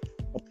definitely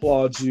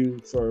applaud you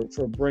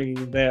for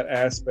bringing that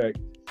aspect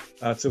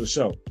to the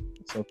show.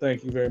 So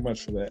thank you very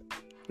much for that.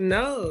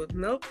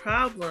 No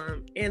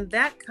problem. And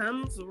that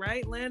comes,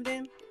 right,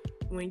 Landon,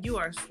 when you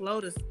are slow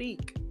to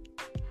speak.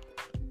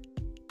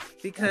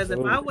 Because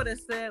Absolutely. If I would have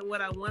said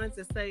what I wanted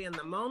to say in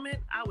the moment,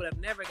 I would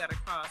have never got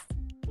across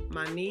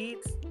my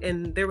needs,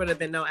 and there would have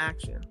been no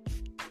action.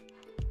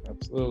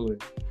 Absolutely.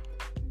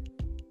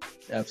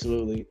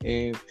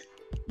 And,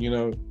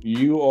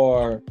 you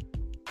are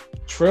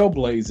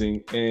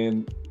trailblazing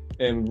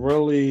and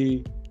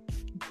really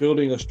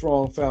building a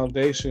strong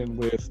foundation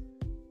with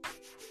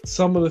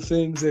some of the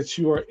things that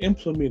you are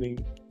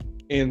implementing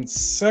in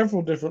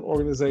several different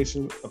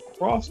organizations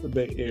across the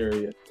Bay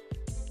Area.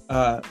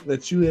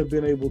 That you have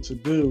been able to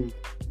do,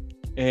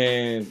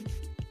 and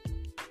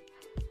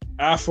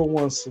I, for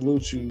one,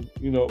 salute you,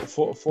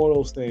 for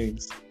those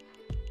things,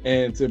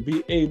 and to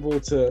be able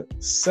to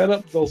set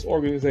up those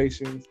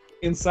organizations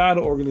inside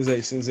of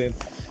organizations and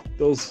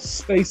those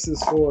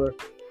spaces for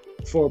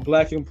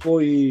Black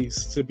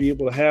employees to be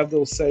able to have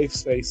those safe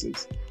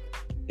spaces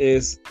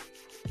is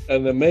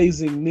an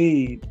amazing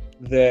need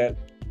that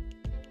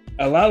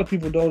a lot of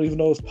people don't even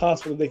know is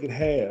possible that they could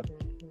have.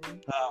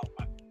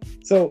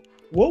 So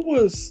what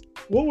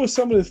were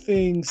some of the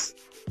things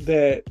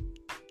that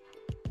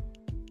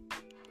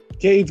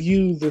gave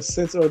you the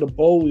sense or the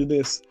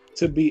boldness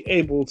to be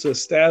able to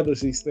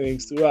establish these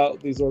things throughout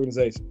these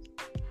organizations?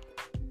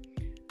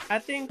 I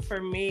think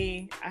for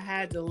me, I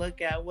had to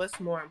look at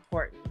what's more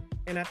important.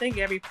 And I think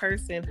every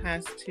person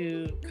has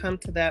to come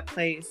to that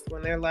place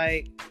when they're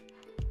like,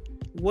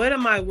 what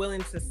am I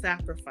willing to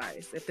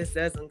sacrifice if this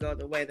doesn't go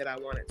the way that I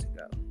want it to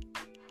go?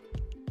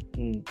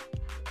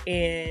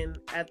 And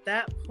at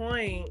that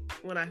point,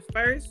 when I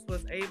first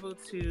was able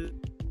to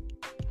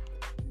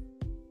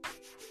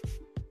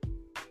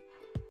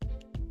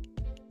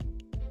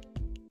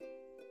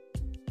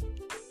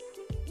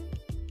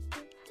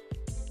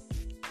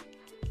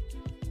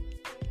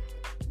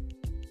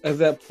at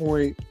that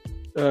point,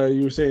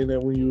 you were saying that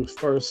when you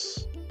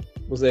first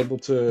was able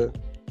to,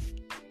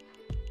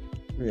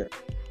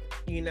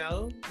 you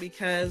know,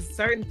 because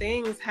certain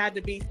things had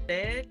to be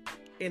said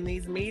in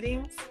these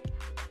meetings,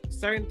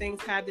 certain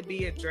things had to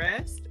be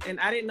addressed, and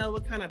I didn't know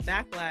what kind of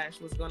backlash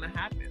was going to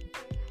happen.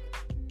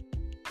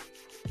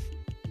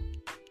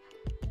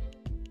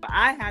 But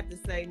I had to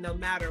say, no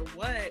matter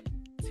what,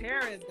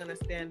 Tara is going to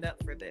stand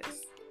up for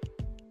this.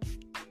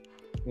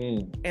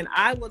 And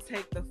I will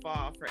take the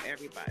fall for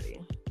everybody.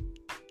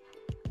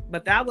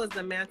 But that was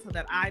the mantle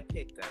that I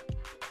picked up.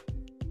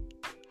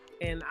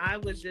 And I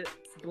was just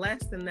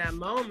blessed in that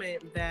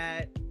moment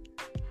that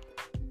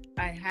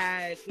I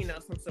had, you know,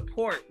 some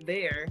support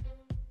there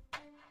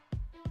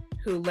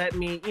who let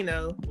me, you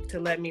know, to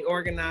let me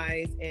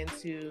organize and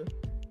to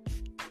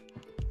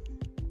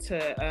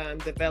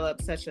develop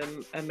such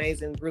an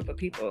amazing group of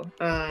people.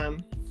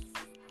 And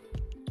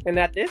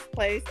at this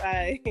place,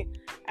 I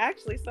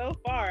actually, so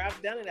far,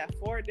 I've done it at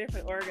 4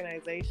 different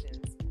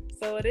organizations.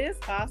 So it is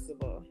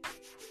possible.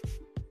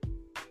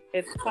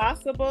 It's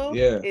possible.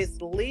 Yes.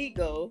 It's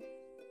legal.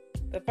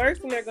 The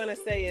first thing they're going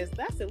to say is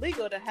that's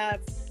illegal to have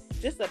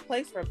just a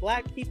place for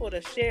Black people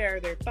to share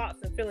their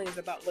thoughts and feelings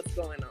about what's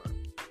going on.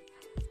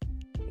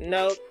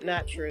 Nope,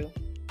 not true.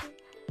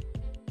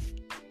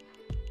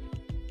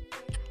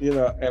 You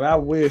know, and I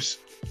wish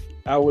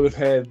I would have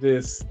had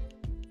this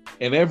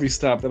in every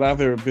stop that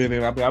I've ever been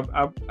in. I mean,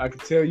 I can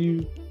tell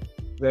you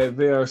that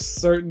there are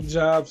certain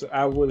jobs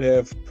I would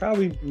have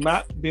probably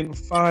not been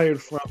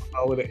fired from.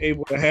 I would have been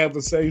able to have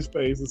a safe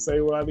space and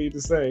say what I need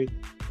to say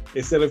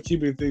instead of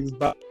keeping things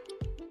by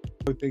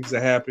things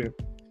that happen.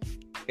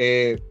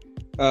 And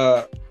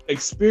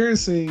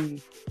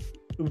experiencing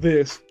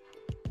this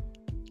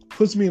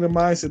puts me in a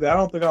mindset that I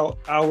don't think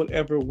I would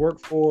ever work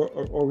for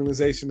an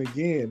organization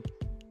again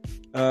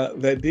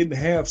that didn't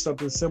have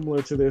something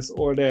similar to this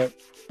or that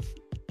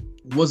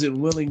wasn't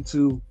willing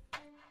to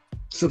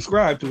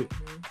subscribe to it.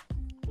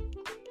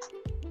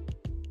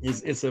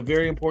 It's a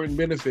very important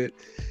benefit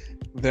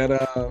that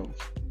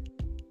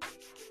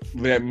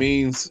that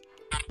means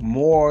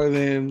more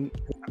than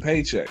a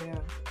paycheck. Yeah.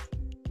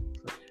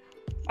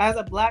 As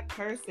a Black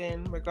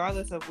person,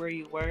 regardless of where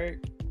you work,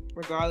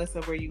 regardless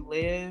of where you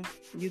live,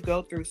 you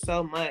go through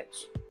so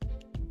much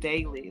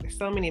daily. There's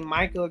so many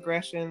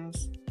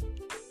microaggressions.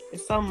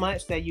 There's so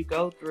much that you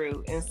go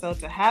through. And so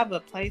to have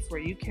a place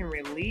where you can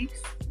release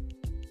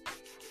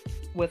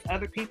with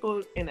other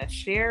people in a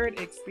shared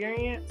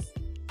experience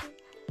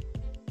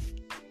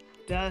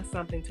does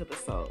something to the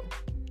soul.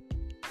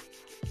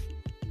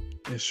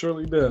 It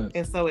surely does.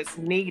 And so it's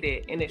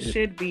needed, and it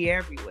should be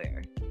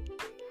everywhere.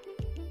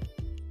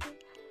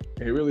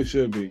 It really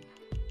should be.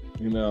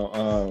 You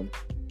know,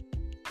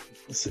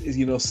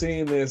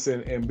 seeing this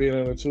and being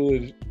on the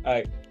Tutelage,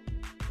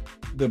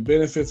 the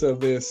benefits of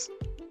this,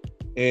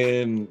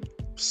 and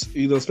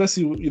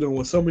especially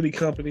with so many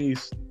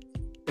companies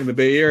in the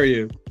Bay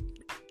Area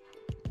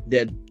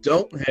that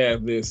don't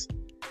have this,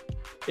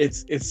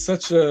 it's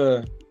such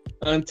a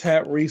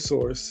untapped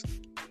resource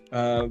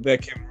that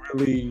can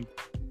really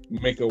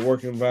make a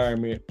work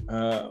environment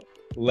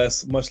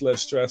much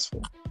less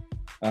stressful.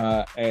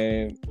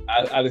 And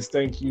I just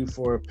thank you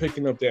for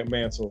picking up that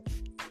mantle,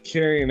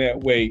 carrying that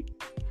weight,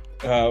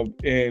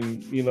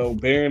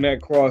 and bearing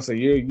that cross. And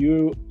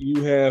you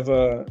have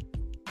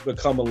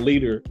become a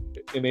leader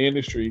in the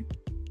industry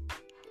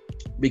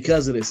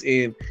because of this.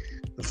 And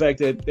the fact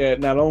that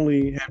not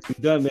only have you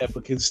done that,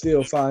 but can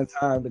still find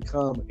time to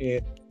come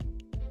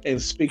and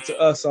speak to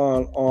us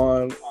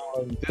on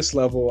this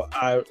level,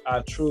 I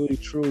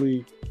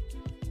truly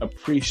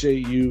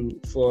appreciate you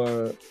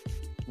for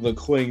the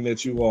queen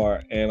that you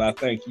are, and I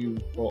thank you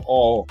for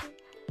all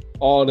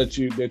that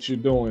you're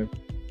doing.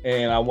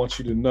 And I want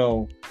you to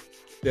know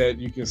that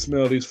you can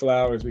smell these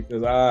flowers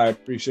because I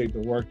appreciate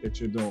the work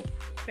that you're doing.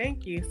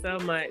 Thank you so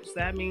much.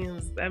 That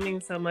means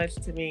so much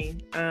to me.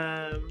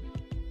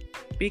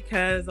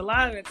 Because a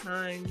lot of the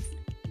times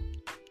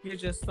you're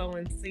just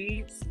sowing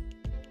seeds.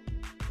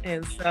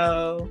 And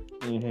so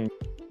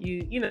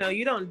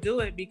you don't do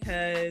it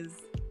because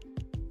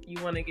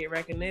you want to get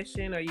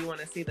recognition or you want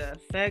to see the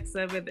effects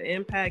of it, the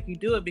impact. You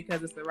do it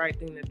because it's the right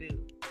thing to do.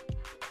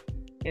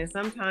 And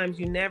sometimes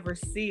you never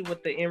see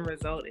what the end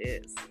result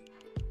is.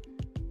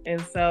 And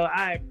so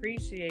I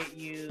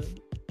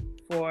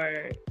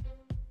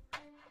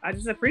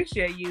just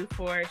appreciate you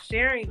for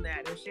sharing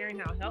that and sharing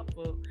how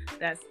helpful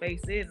that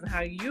space is and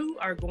how you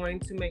are going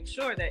to make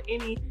sure that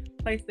any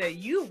place that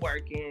you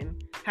work in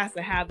has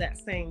to have that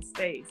same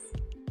space.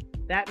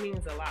 That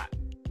means a lot.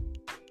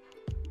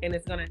 And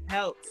it's going to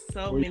help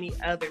so many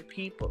other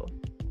people.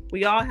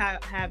 We all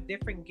have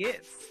different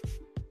gifts.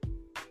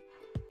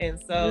 And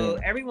so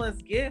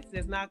everyone's gift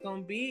is not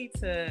going to be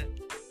to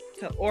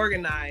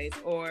organize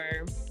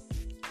or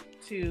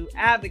to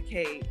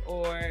advocate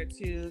or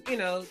to,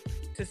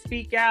 to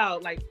speak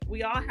out. Like,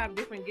 we all have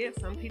different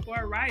gifts. Some people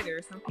are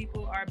writers. Some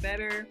people are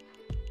better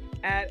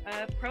at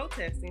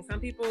protesting. Some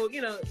people,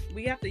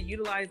 we have to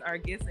utilize our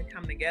gifts and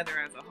come together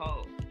as a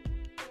whole.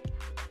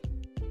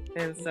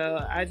 And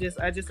so I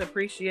just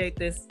appreciate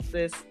this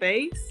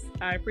space.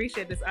 I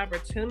appreciate this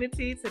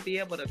opportunity to be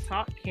able to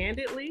talk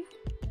candidly.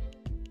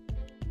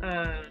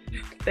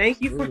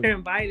 Thank you for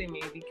inviting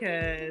me,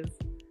 because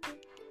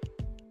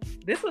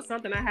this was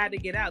something I had to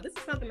get out. This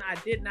is something I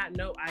did not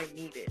know I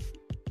needed.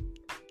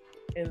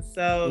 And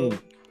so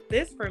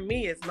this for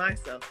me is my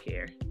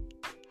self-care.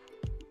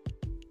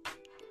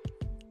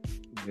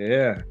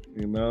 Yeah,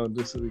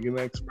 just to get an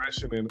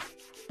expression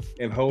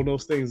and hold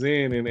those things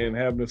in and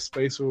have the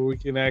space where we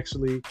can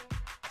actually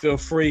feel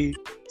free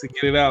to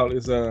get it out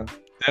is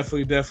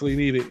definitely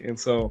needed. And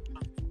so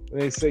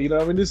they say,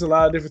 there's a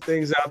lot of different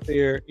things out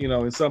there,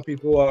 and some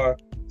people are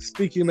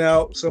speaking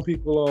out, some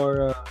people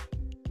are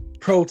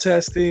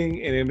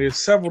protesting, and there's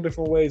several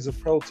different ways of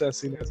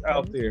protesting that's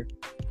out there.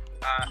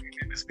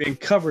 And it's being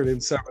covered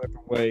in several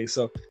different ways.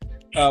 So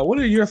what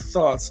are your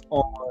thoughts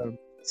on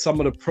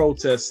some of the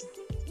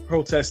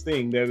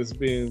protesting that has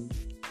been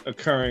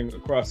occurring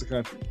across the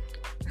country?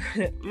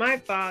 My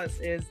thoughts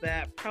is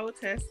that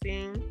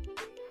protesting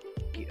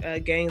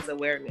gains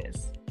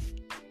awareness.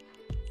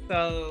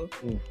 So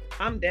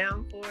I'm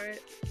down for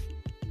it.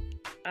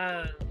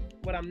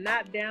 What I'm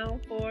not down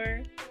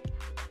for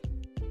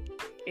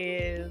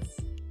is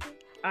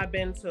I've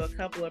been to a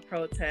couple of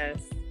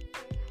protests,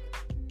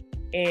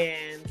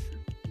 and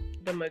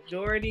the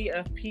majority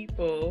of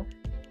people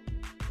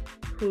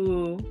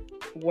who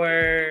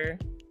were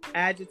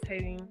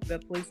agitating the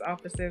police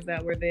officers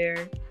that were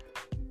there,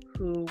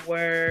 who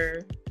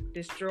were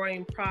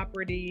destroying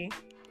property,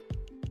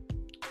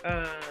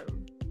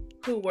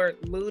 who were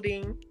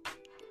looting,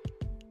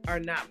 are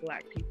not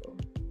Black people.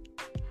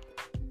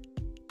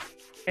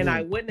 And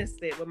I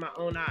witnessed it with my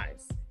own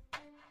eyes.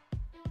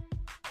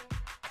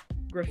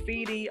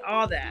 Graffiti,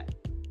 all that.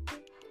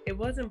 It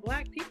wasn't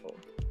Black people.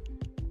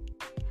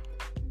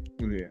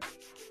 Yeah.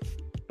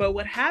 But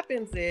what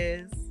happens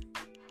is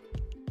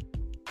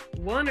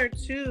one or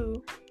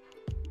two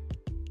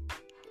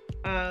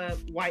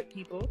white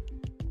people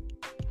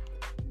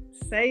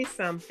say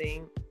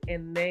something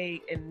and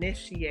they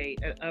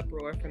initiate an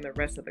uproar from the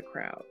rest of the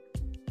crowd.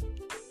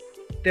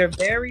 They're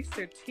very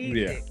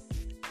strategic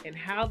in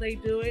how they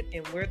do it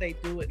and where they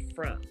do it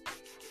from.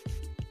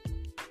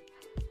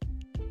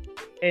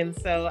 And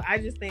so I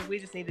just think we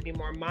just need to be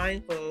more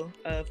mindful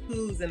of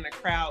who's in the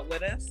crowd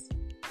with us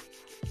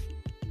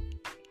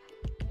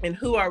and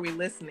who are we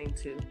listening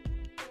to.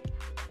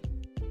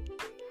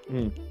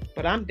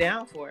 But I'm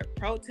down for it.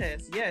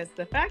 Protests, yes.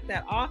 The fact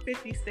that all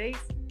 50 states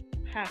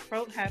have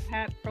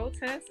had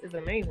protests is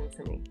amazing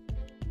to me.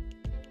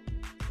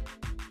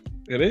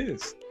 It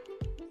is.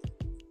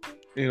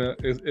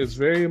 It's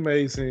very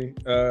amazing,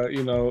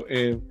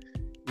 and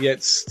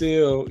yet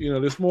still,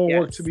 there's more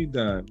work to be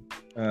done.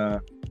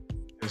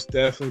 There's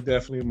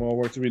definitely more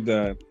work to be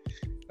done.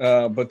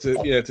 But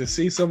to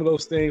see some of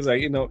those things,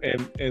 like,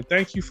 and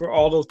thank you for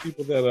all those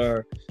people that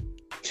are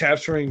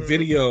capturing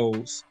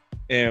videos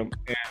and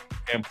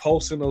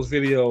posting those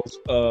videos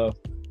of,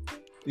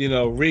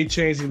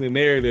 rechanging the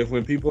narrative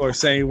when people are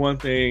saying one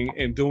thing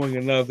and doing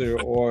another,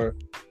 or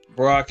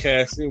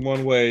broadcasting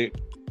one way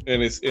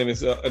and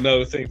it's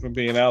another thing from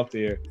being out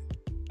there.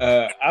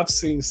 I've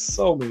seen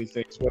so many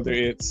things, whether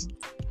it's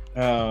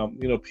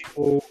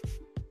people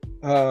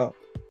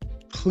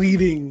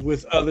pleading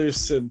with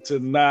others to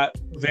not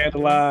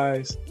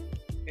vandalize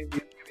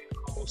Indian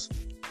videos,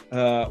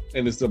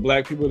 and it's the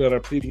Black people that are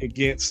pleading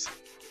against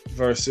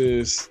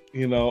versus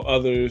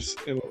others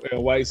and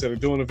whites that are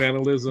doing the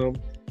vandalism.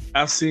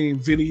 I've seen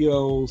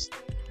videos.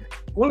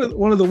 One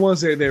of the ones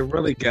that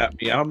really got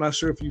me, I'm not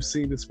sure if you've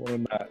seen this one or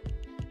not,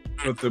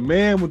 but the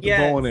man with the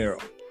bow and arrow.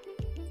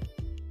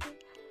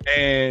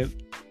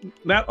 And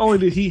not only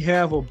did he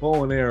have a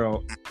bow and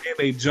arrow and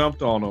they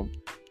jumped on him,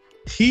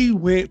 he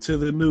went to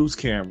the news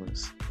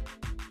cameras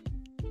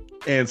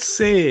and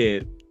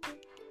said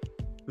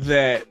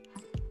that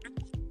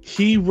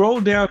he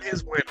rolled down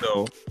his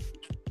window,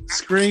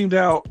 screamed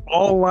out,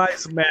 "All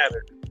lives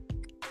matter,"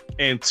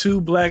 and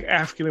 2 Black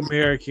African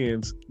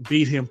Americans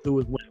beat him through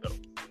his window.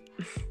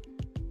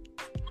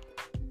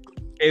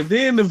 And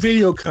then the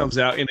video comes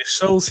out and it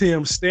shows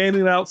him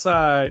standing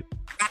outside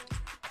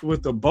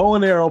with the bow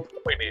and arrow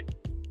pointed,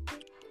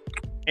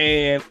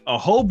 and a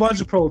whole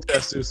bunch of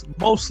protesters,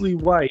 mostly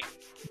white,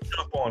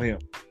 jump on him.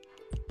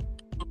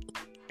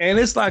 And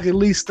it's like at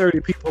least 30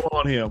 people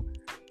on him.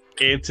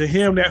 And to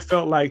him, that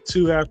felt like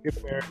 2 African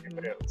American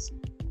males.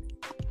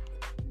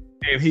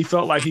 And he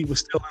felt like he was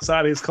still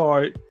inside his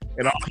car,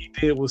 and all he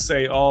did was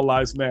say, "All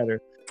lives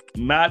matter."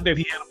 Not that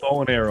he had a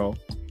bow and arrow.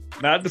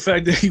 Not the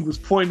fact that he was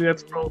pointing at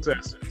the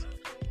protesters.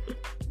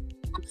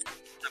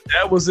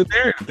 That was the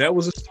narrative. That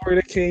was a story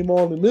that came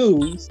on the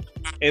news,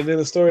 and then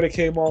a story that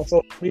came on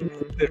social media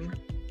was different.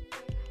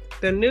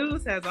 The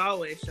news has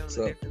always shown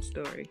a different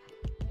story.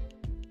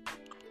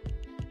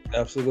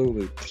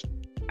 Absolutely.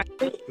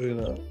 You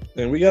know,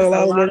 and we got a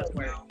lot of work.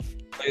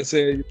 Like I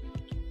said,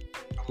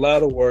 a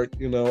lot of work.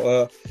 You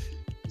know,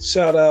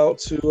 shout out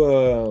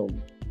to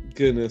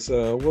goodness,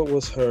 what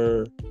was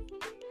her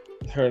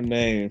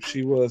name?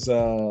 She was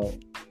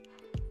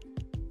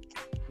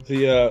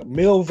the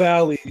Mill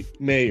Valley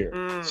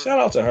mayor. Shout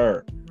out to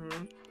her.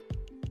 Mm-hmm.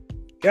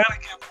 Gotta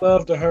give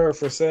love to her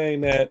for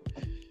saying that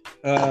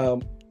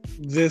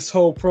this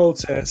whole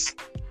protest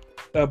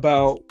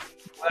about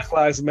Black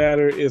Lives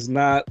Matter is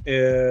not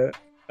a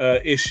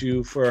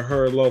issue for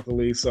her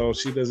locally, so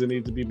she doesn't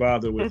need to be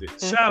bothered with it.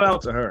 Shout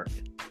out to her.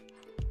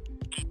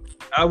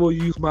 I will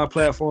use my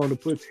platform to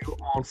put you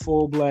on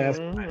full blast.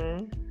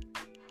 Mm-hmm.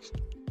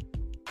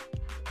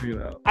 You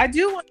know, I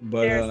do want to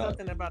share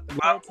something about the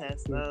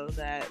protest, though,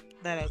 that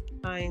I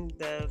kind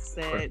of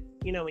said,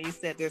 you know, when you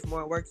said there's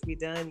more work to be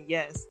done,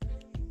 yes.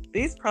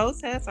 These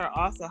protests are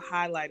also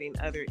highlighting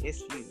other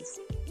issues.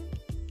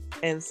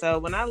 And so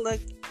when I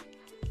looked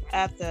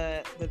at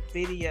the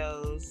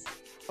videos,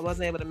 I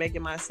wasn't able to make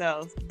it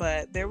myself,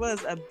 but there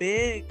was a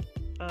big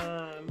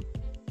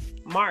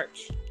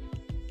march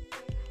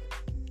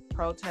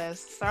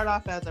protest. Started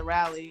off as a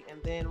rally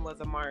and then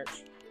was a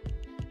march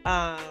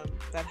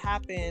that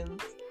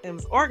happened. It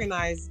was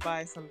organized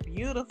by some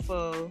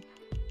beautiful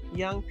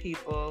young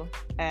people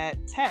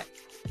at Tech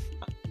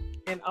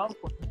in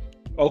Oakland.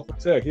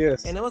 Oakland Tech,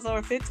 yes. And it was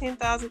over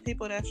 15,000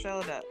 people that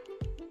showed up.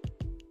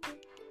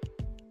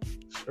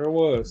 Sure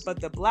was. But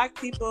the black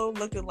people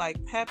looking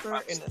like pepper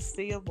in a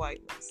sea of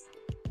whiteness.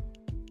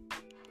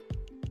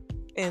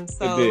 And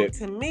so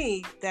to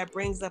me, that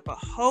brings up a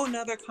whole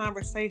nother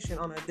conversation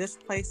on a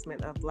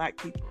displacement of black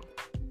people.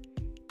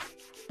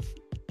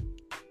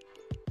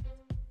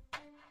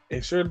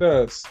 It sure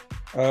does.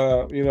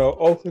 You know,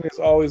 Oakland has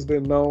always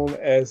been known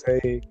as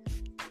a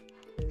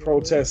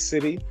protest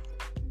city.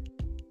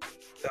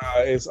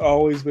 It's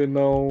always been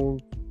known,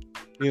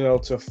 you know,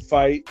 to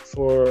fight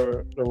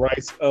for the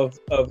rights of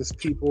its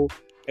people.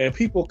 And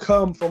people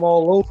come from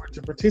all over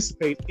to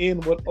participate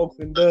in what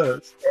Oakland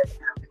does.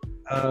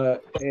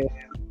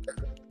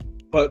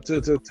 But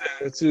to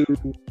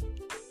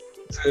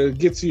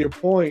get to your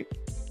point,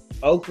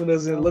 Oakland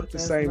doesn't look the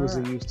same as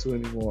it used to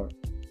anymore.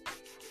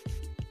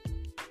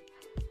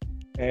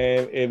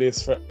 And it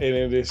is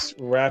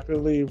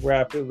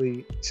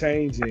rapidly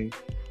changing.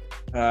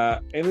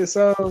 And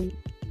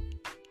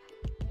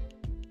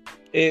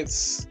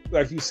it's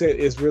like you said,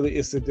 it's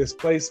the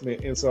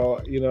displacement. And so,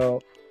 you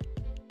know,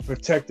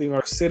 protecting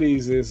our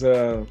cities is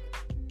a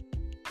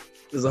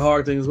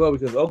hard thing as well,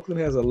 because Oakland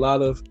has a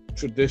lot of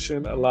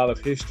tradition, a lot of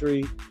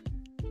history,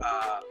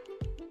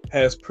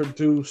 has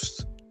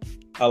produced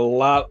a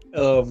lot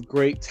of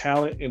great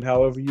talent, and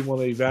however you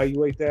want to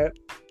evaluate that.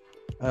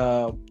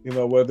 You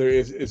know, whether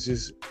it's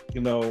just,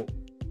 you know,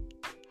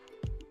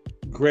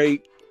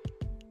 great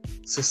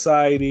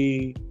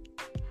society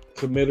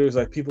committers,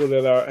 like people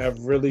that have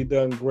really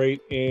done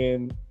great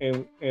in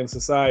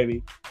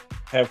society,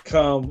 have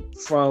come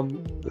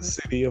from the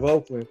city of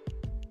Oakland,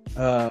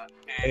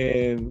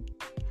 and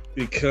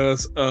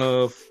because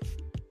of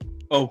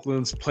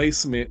Oakland's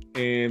placement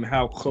and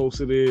how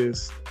close it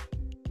is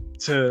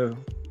to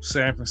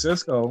San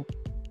Francisco,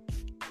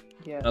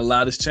 a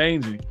lot is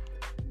changing.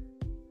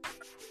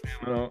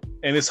 You know?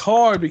 And it's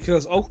hard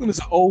because Oakland is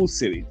an old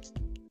city.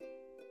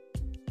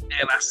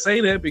 And I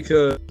say that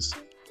because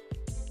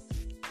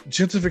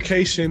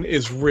gentrification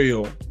is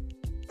real.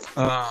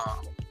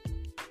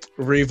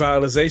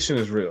 Revitalization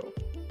is real.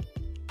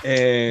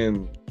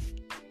 And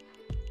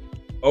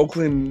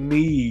Oakland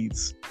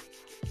needs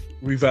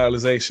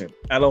revitalization.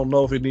 I don't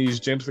know if it needs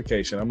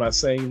gentrification. I'm not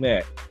saying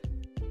that.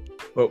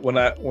 But when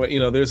you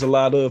know, there's a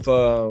lot of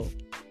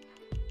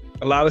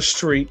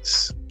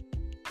streets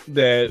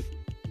that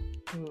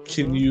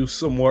can use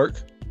some work,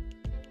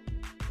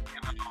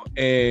 you know,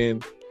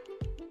 and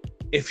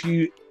if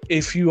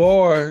you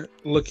are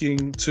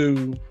looking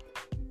to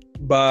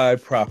buy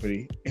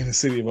property in the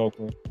city of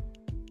Oakland,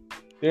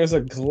 there's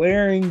a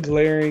glaring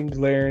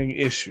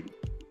issue.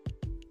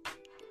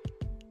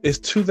 It's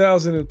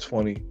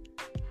 2020,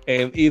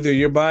 and either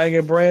you're buying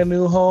a brand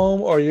new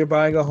home or you're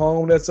buying a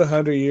home that's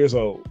 100 years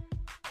old,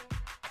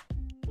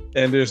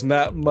 and there's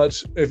not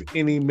much of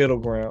any middle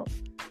ground.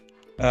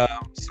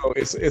 So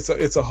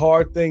it's a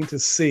hard thing to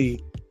see,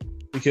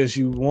 because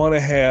you want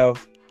to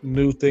have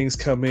new things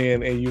come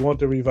in and you want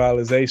the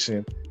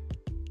revitalization,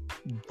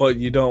 but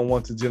you don't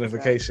want the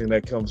gentrification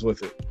that comes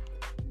with it.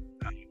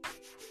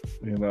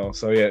 You know,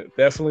 so yeah,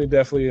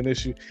 definitely an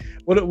issue.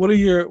 What are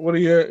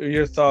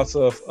your thoughts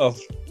of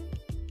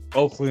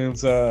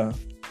Oakland's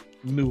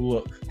new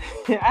look?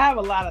 I have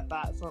a lot of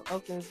thoughts on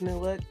Oakland's new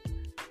look.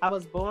 I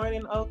was born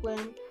in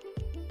Oakland,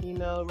 you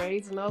know,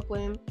 raised in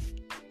Oakland,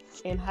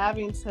 and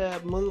having to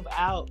move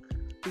out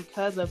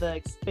because of the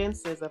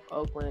expenses of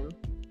Oakland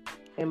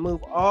and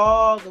move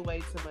all the way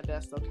to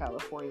Modesto,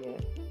 California,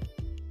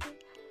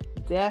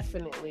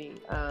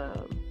 definitely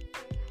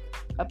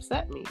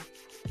upset me.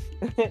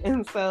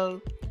 And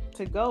so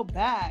to go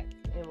back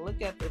and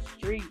look at the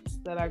streets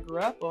that I grew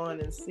up on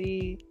and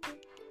see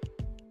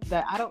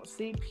that I don't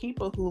see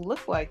people who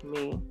look like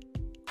me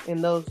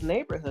in those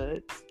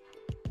neighborhoods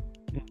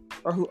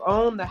or who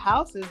own the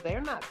houses,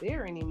 they're not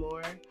there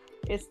anymore.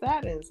 It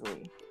saddens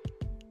me.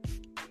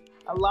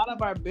 A lot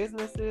of our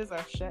businesses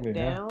are shut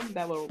down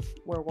that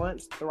were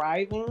once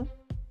thriving.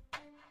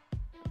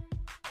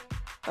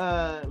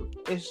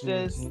 It's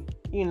just,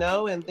 you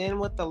know, and then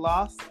with the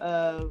loss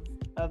of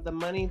the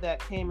money that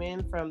came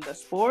in from the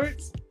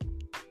sports,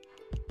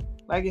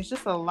 like it's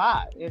just a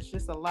lot. It's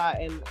just a lot,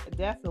 and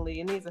definitely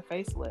it needs a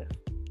facelift.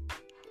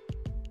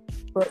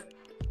 But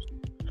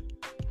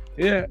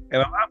yeah,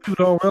 and a lot of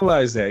people don't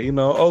realize that. You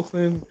know,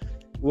 Oakland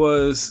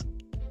was,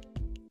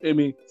 I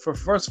mean,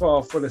 first of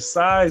all, for the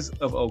size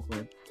of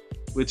Oakland,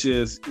 which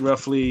is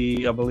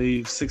roughly, I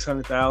believe,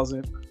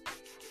 600,000,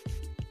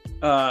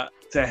 to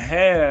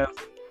have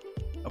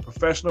a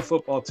professional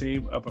football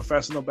team, a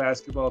professional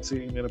basketball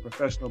team, and a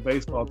professional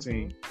baseball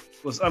team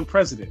was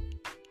unprecedented.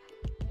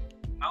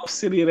 No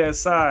city of that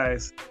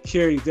size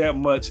carried that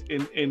much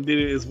and did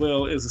it as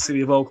well as the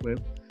city of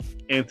Oakland.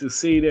 And to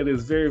see that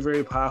it's very,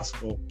 very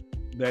possible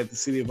that the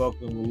city of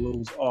Oakland will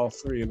lose all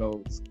three of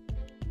those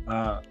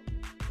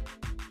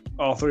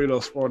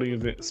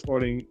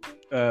sporting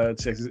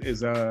checks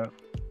is a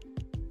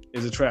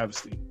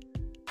travesty.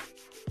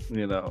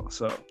 You know,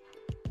 so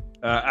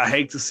I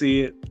hate to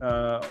see it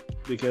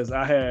because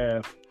I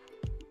have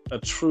a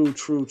true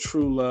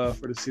love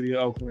for the city of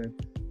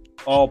Oakland,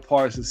 all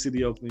parts of the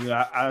city of Oakland. You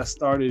know, I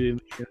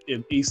started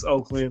in East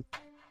Oakland.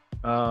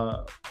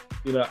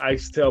 You know, I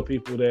used to tell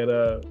people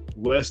that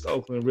West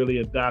Oakland really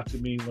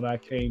adopted me when I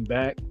came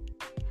back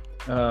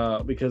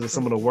because of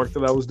some of the work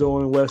that I was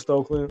doing in West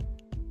Oakland.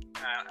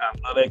 I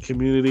love that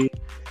community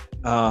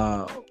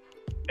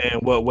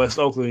and what West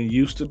Oakland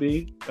used to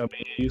be. I mean,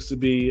 it used to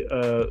be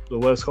the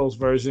West Coast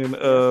version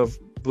of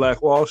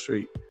Black Wall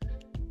Street.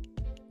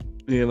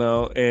 You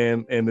know,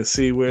 and to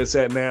see where it's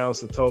at now,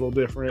 it's a total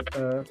different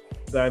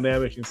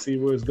dynamic, and see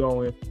where it's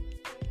going.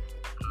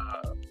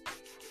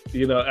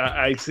 You know,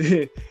 I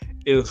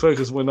it was funny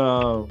because when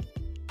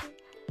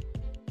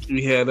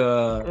we had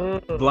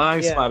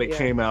Blind Spotted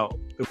came out,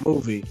 the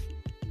movie,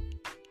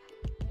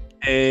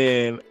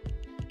 and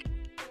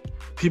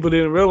people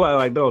didn't realize,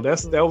 like, no,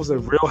 that was a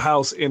real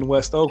house in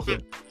West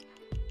Oakland,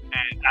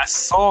 and I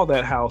saw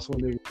that house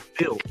when it was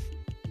built,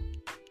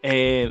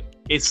 and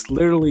it's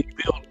literally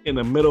built in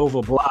the middle of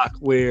a block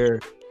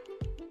where,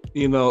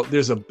 you know,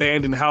 there's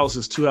abandoned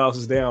houses 2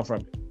 houses down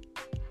from it.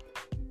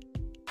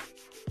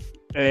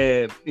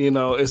 And, you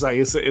know, it's like,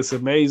 it's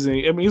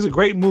amazing. I mean, it's a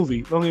great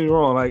movie. Don't get me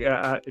wrong. Like,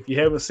 if you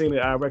haven't seen it,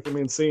 I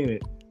recommend seeing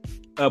it.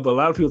 But a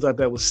lot of people thought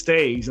that was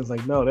staged. It's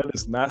like, no, that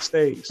is not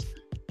staged.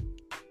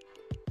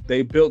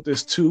 They built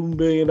this $2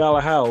 million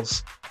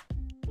house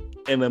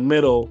in the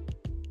middle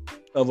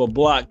of a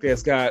block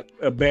that's got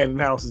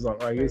abandoned houses on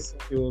it. Like, it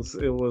was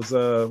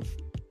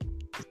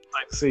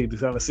like to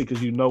kind of see,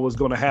 because you know what's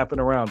going to happen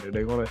around it.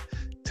 They're going to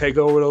take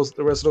over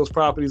the rest of those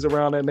properties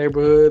around that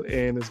neighborhood,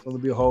 and it's going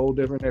to be a whole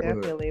different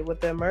neighborhood. Definitely, with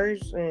the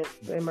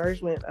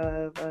emergement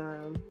of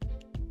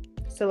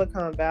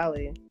Silicon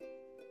Valley,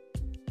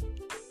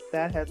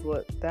 that's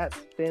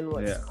been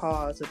what's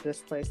caused the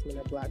displacement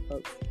of Black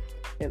folks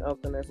in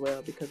Oakland as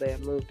well, because they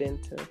have moved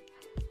into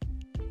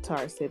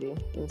our city,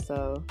 and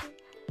so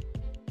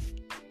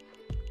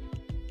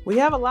we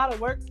have a lot of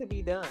work to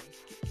be done.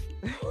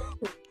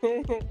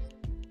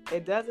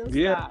 It doesn't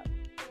stop.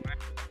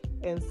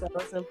 And so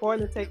it's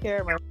important to take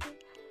care of our.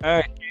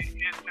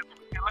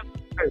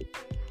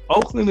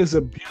 Oakland is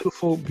a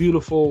beautiful,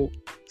 beautiful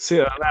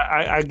city.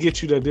 I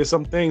get you that there's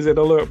some things that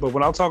don't look, but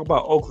when I talk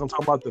about Oakland, I'm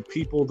talking about the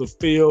people, the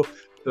feel,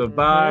 the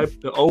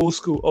vibe, the old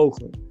school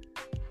Oakland.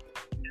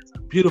 It's a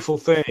beautiful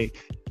thing.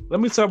 Let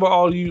me talk about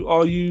all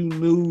you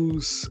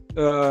news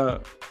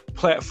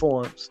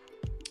platforms.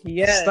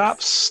 Yes.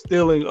 Stop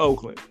stealing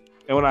Oakland.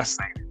 And when I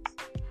say this,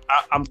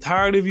 I'm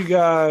tired of you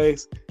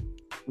guys.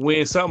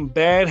 When something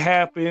bad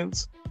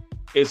happens,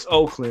 it's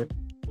Oakland.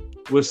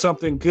 When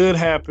something good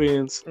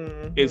happens,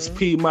 it's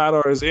Piedmont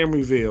or it's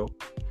Emeryville.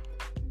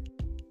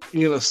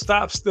 You know,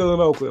 stop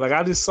stealing Oakland. Like,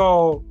 I just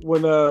saw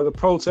when the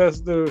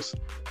protesters,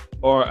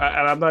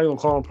 and I'm not even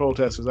calling them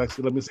protesters,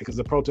 actually, let me see, because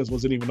the protest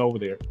wasn't even over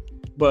there.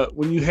 But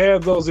when you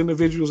have those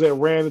individuals that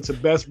ran into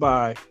Best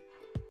Buy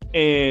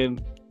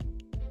and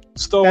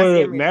stole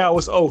it, now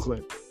it's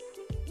Oakland.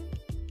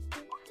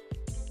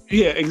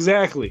 Yeah,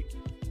 exactly.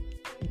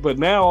 But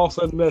now all of a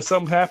sudden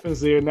something happens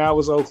there. Now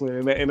it's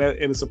Oakland, and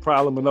it's a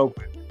problem in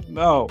Oakland.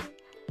 No,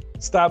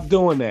 stop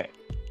doing that.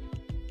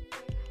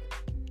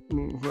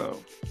 So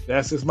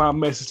that's just my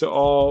message to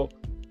all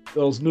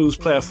those news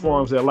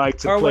platforms that like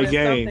to play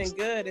games.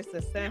 Something good, it's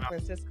the San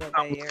Francisco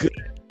Bay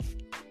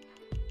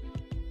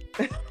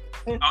Area.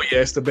 Oh yeah,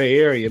 it's the Bay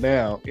Area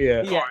now.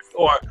 Yeah, yes.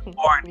 or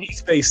an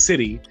East Bay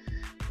city.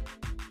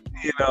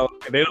 you know,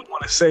 and they don't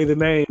want to say the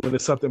name when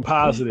it's something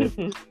positive.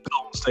 Golden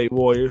State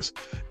Warriors.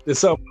 There's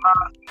something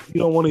positive.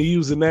 You don't want to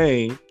use the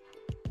name.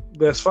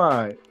 That's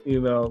fine, you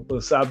know,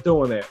 but stop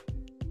doing that.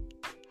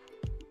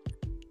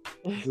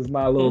 This is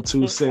my little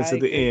 2 cents at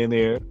the end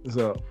there.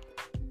 So,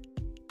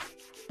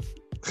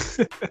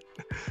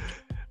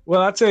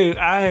 well, I tell you,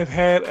 I have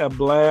had a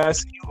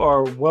blast. You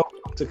are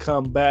welcome to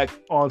come back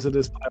onto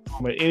this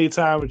platform at any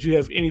time that you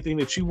have anything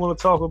that you want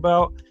to talk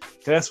about.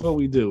 That's what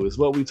we do. Is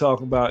what we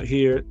talk about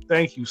here.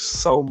 Thank you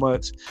so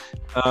much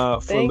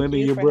for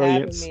lending your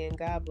brilliance. Having me, and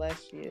God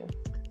bless you.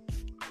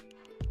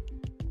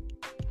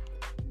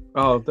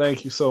 Oh,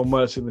 thank you so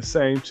much, and the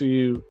same to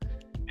you.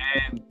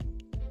 And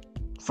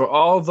for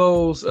all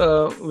those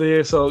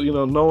there, so you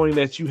know, knowing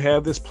that you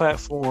have this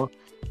platform,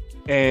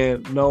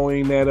 and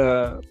knowing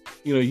that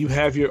you know, you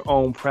have your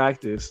own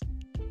practice.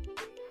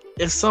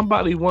 If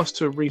somebody wants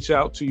to reach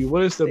out to you,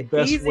 what is the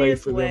best way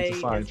for them to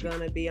find you? It's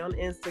going to be on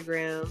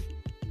Instagram.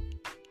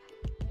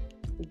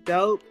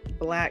 Dope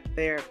Black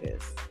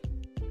Therapist.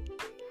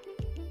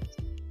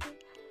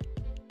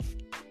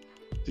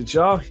 Did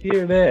y'all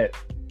hear that?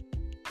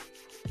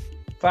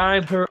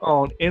 Find her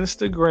on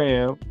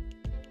Instagram,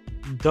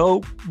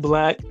 Dope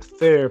Black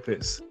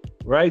Therapist.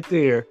 Right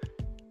there.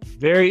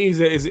 Very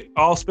easy. Is it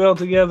all spelled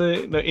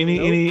together? No,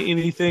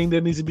 anything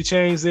that needs to be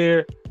changed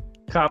there?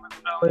 Common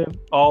spelling,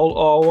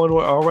 all one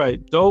word. All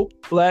right. Dope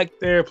Black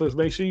Therapist.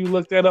 Make sure you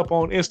look that up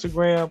on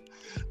Instagram.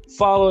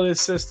 Follow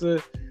this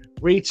sister.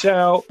 Reach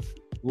out.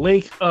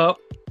 Link up.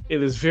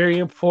 It is very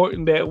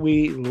important that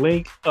we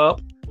link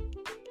up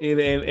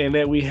and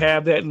that we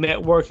have that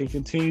network and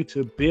continue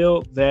to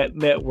build that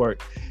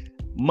network.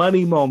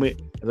 Money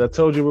moment. As I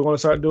told you, we're going to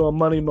start doing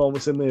money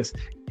moments in this.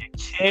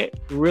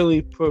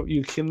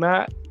 You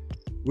cannot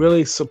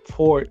really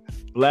support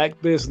Black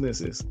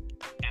businesses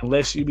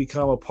unless you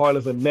become a part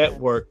of a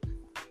network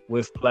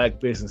with Black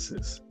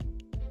businesses.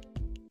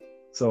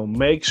 So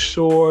make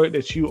sure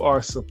that you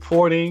are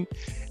supporting,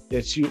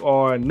 that you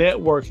are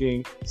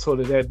networking, so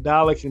that that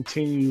dollar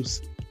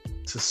continues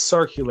to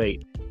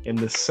circulate in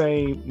the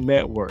same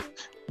network.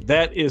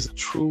 That is a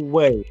true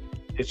way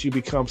that you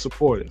become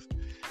supportive.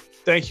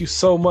 Thank you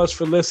so much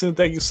for listening.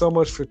 Thank you so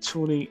much for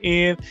tuning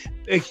in.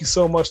 Thank you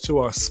so much to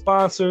our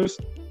sponsors,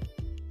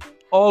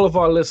 all of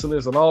our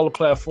listeners on all the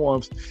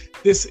platforms.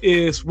 This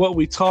is What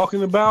We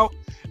Talking About.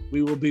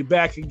 We will be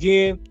back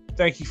again.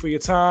 Thank you for your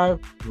time.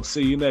 We'll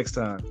see you next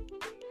time.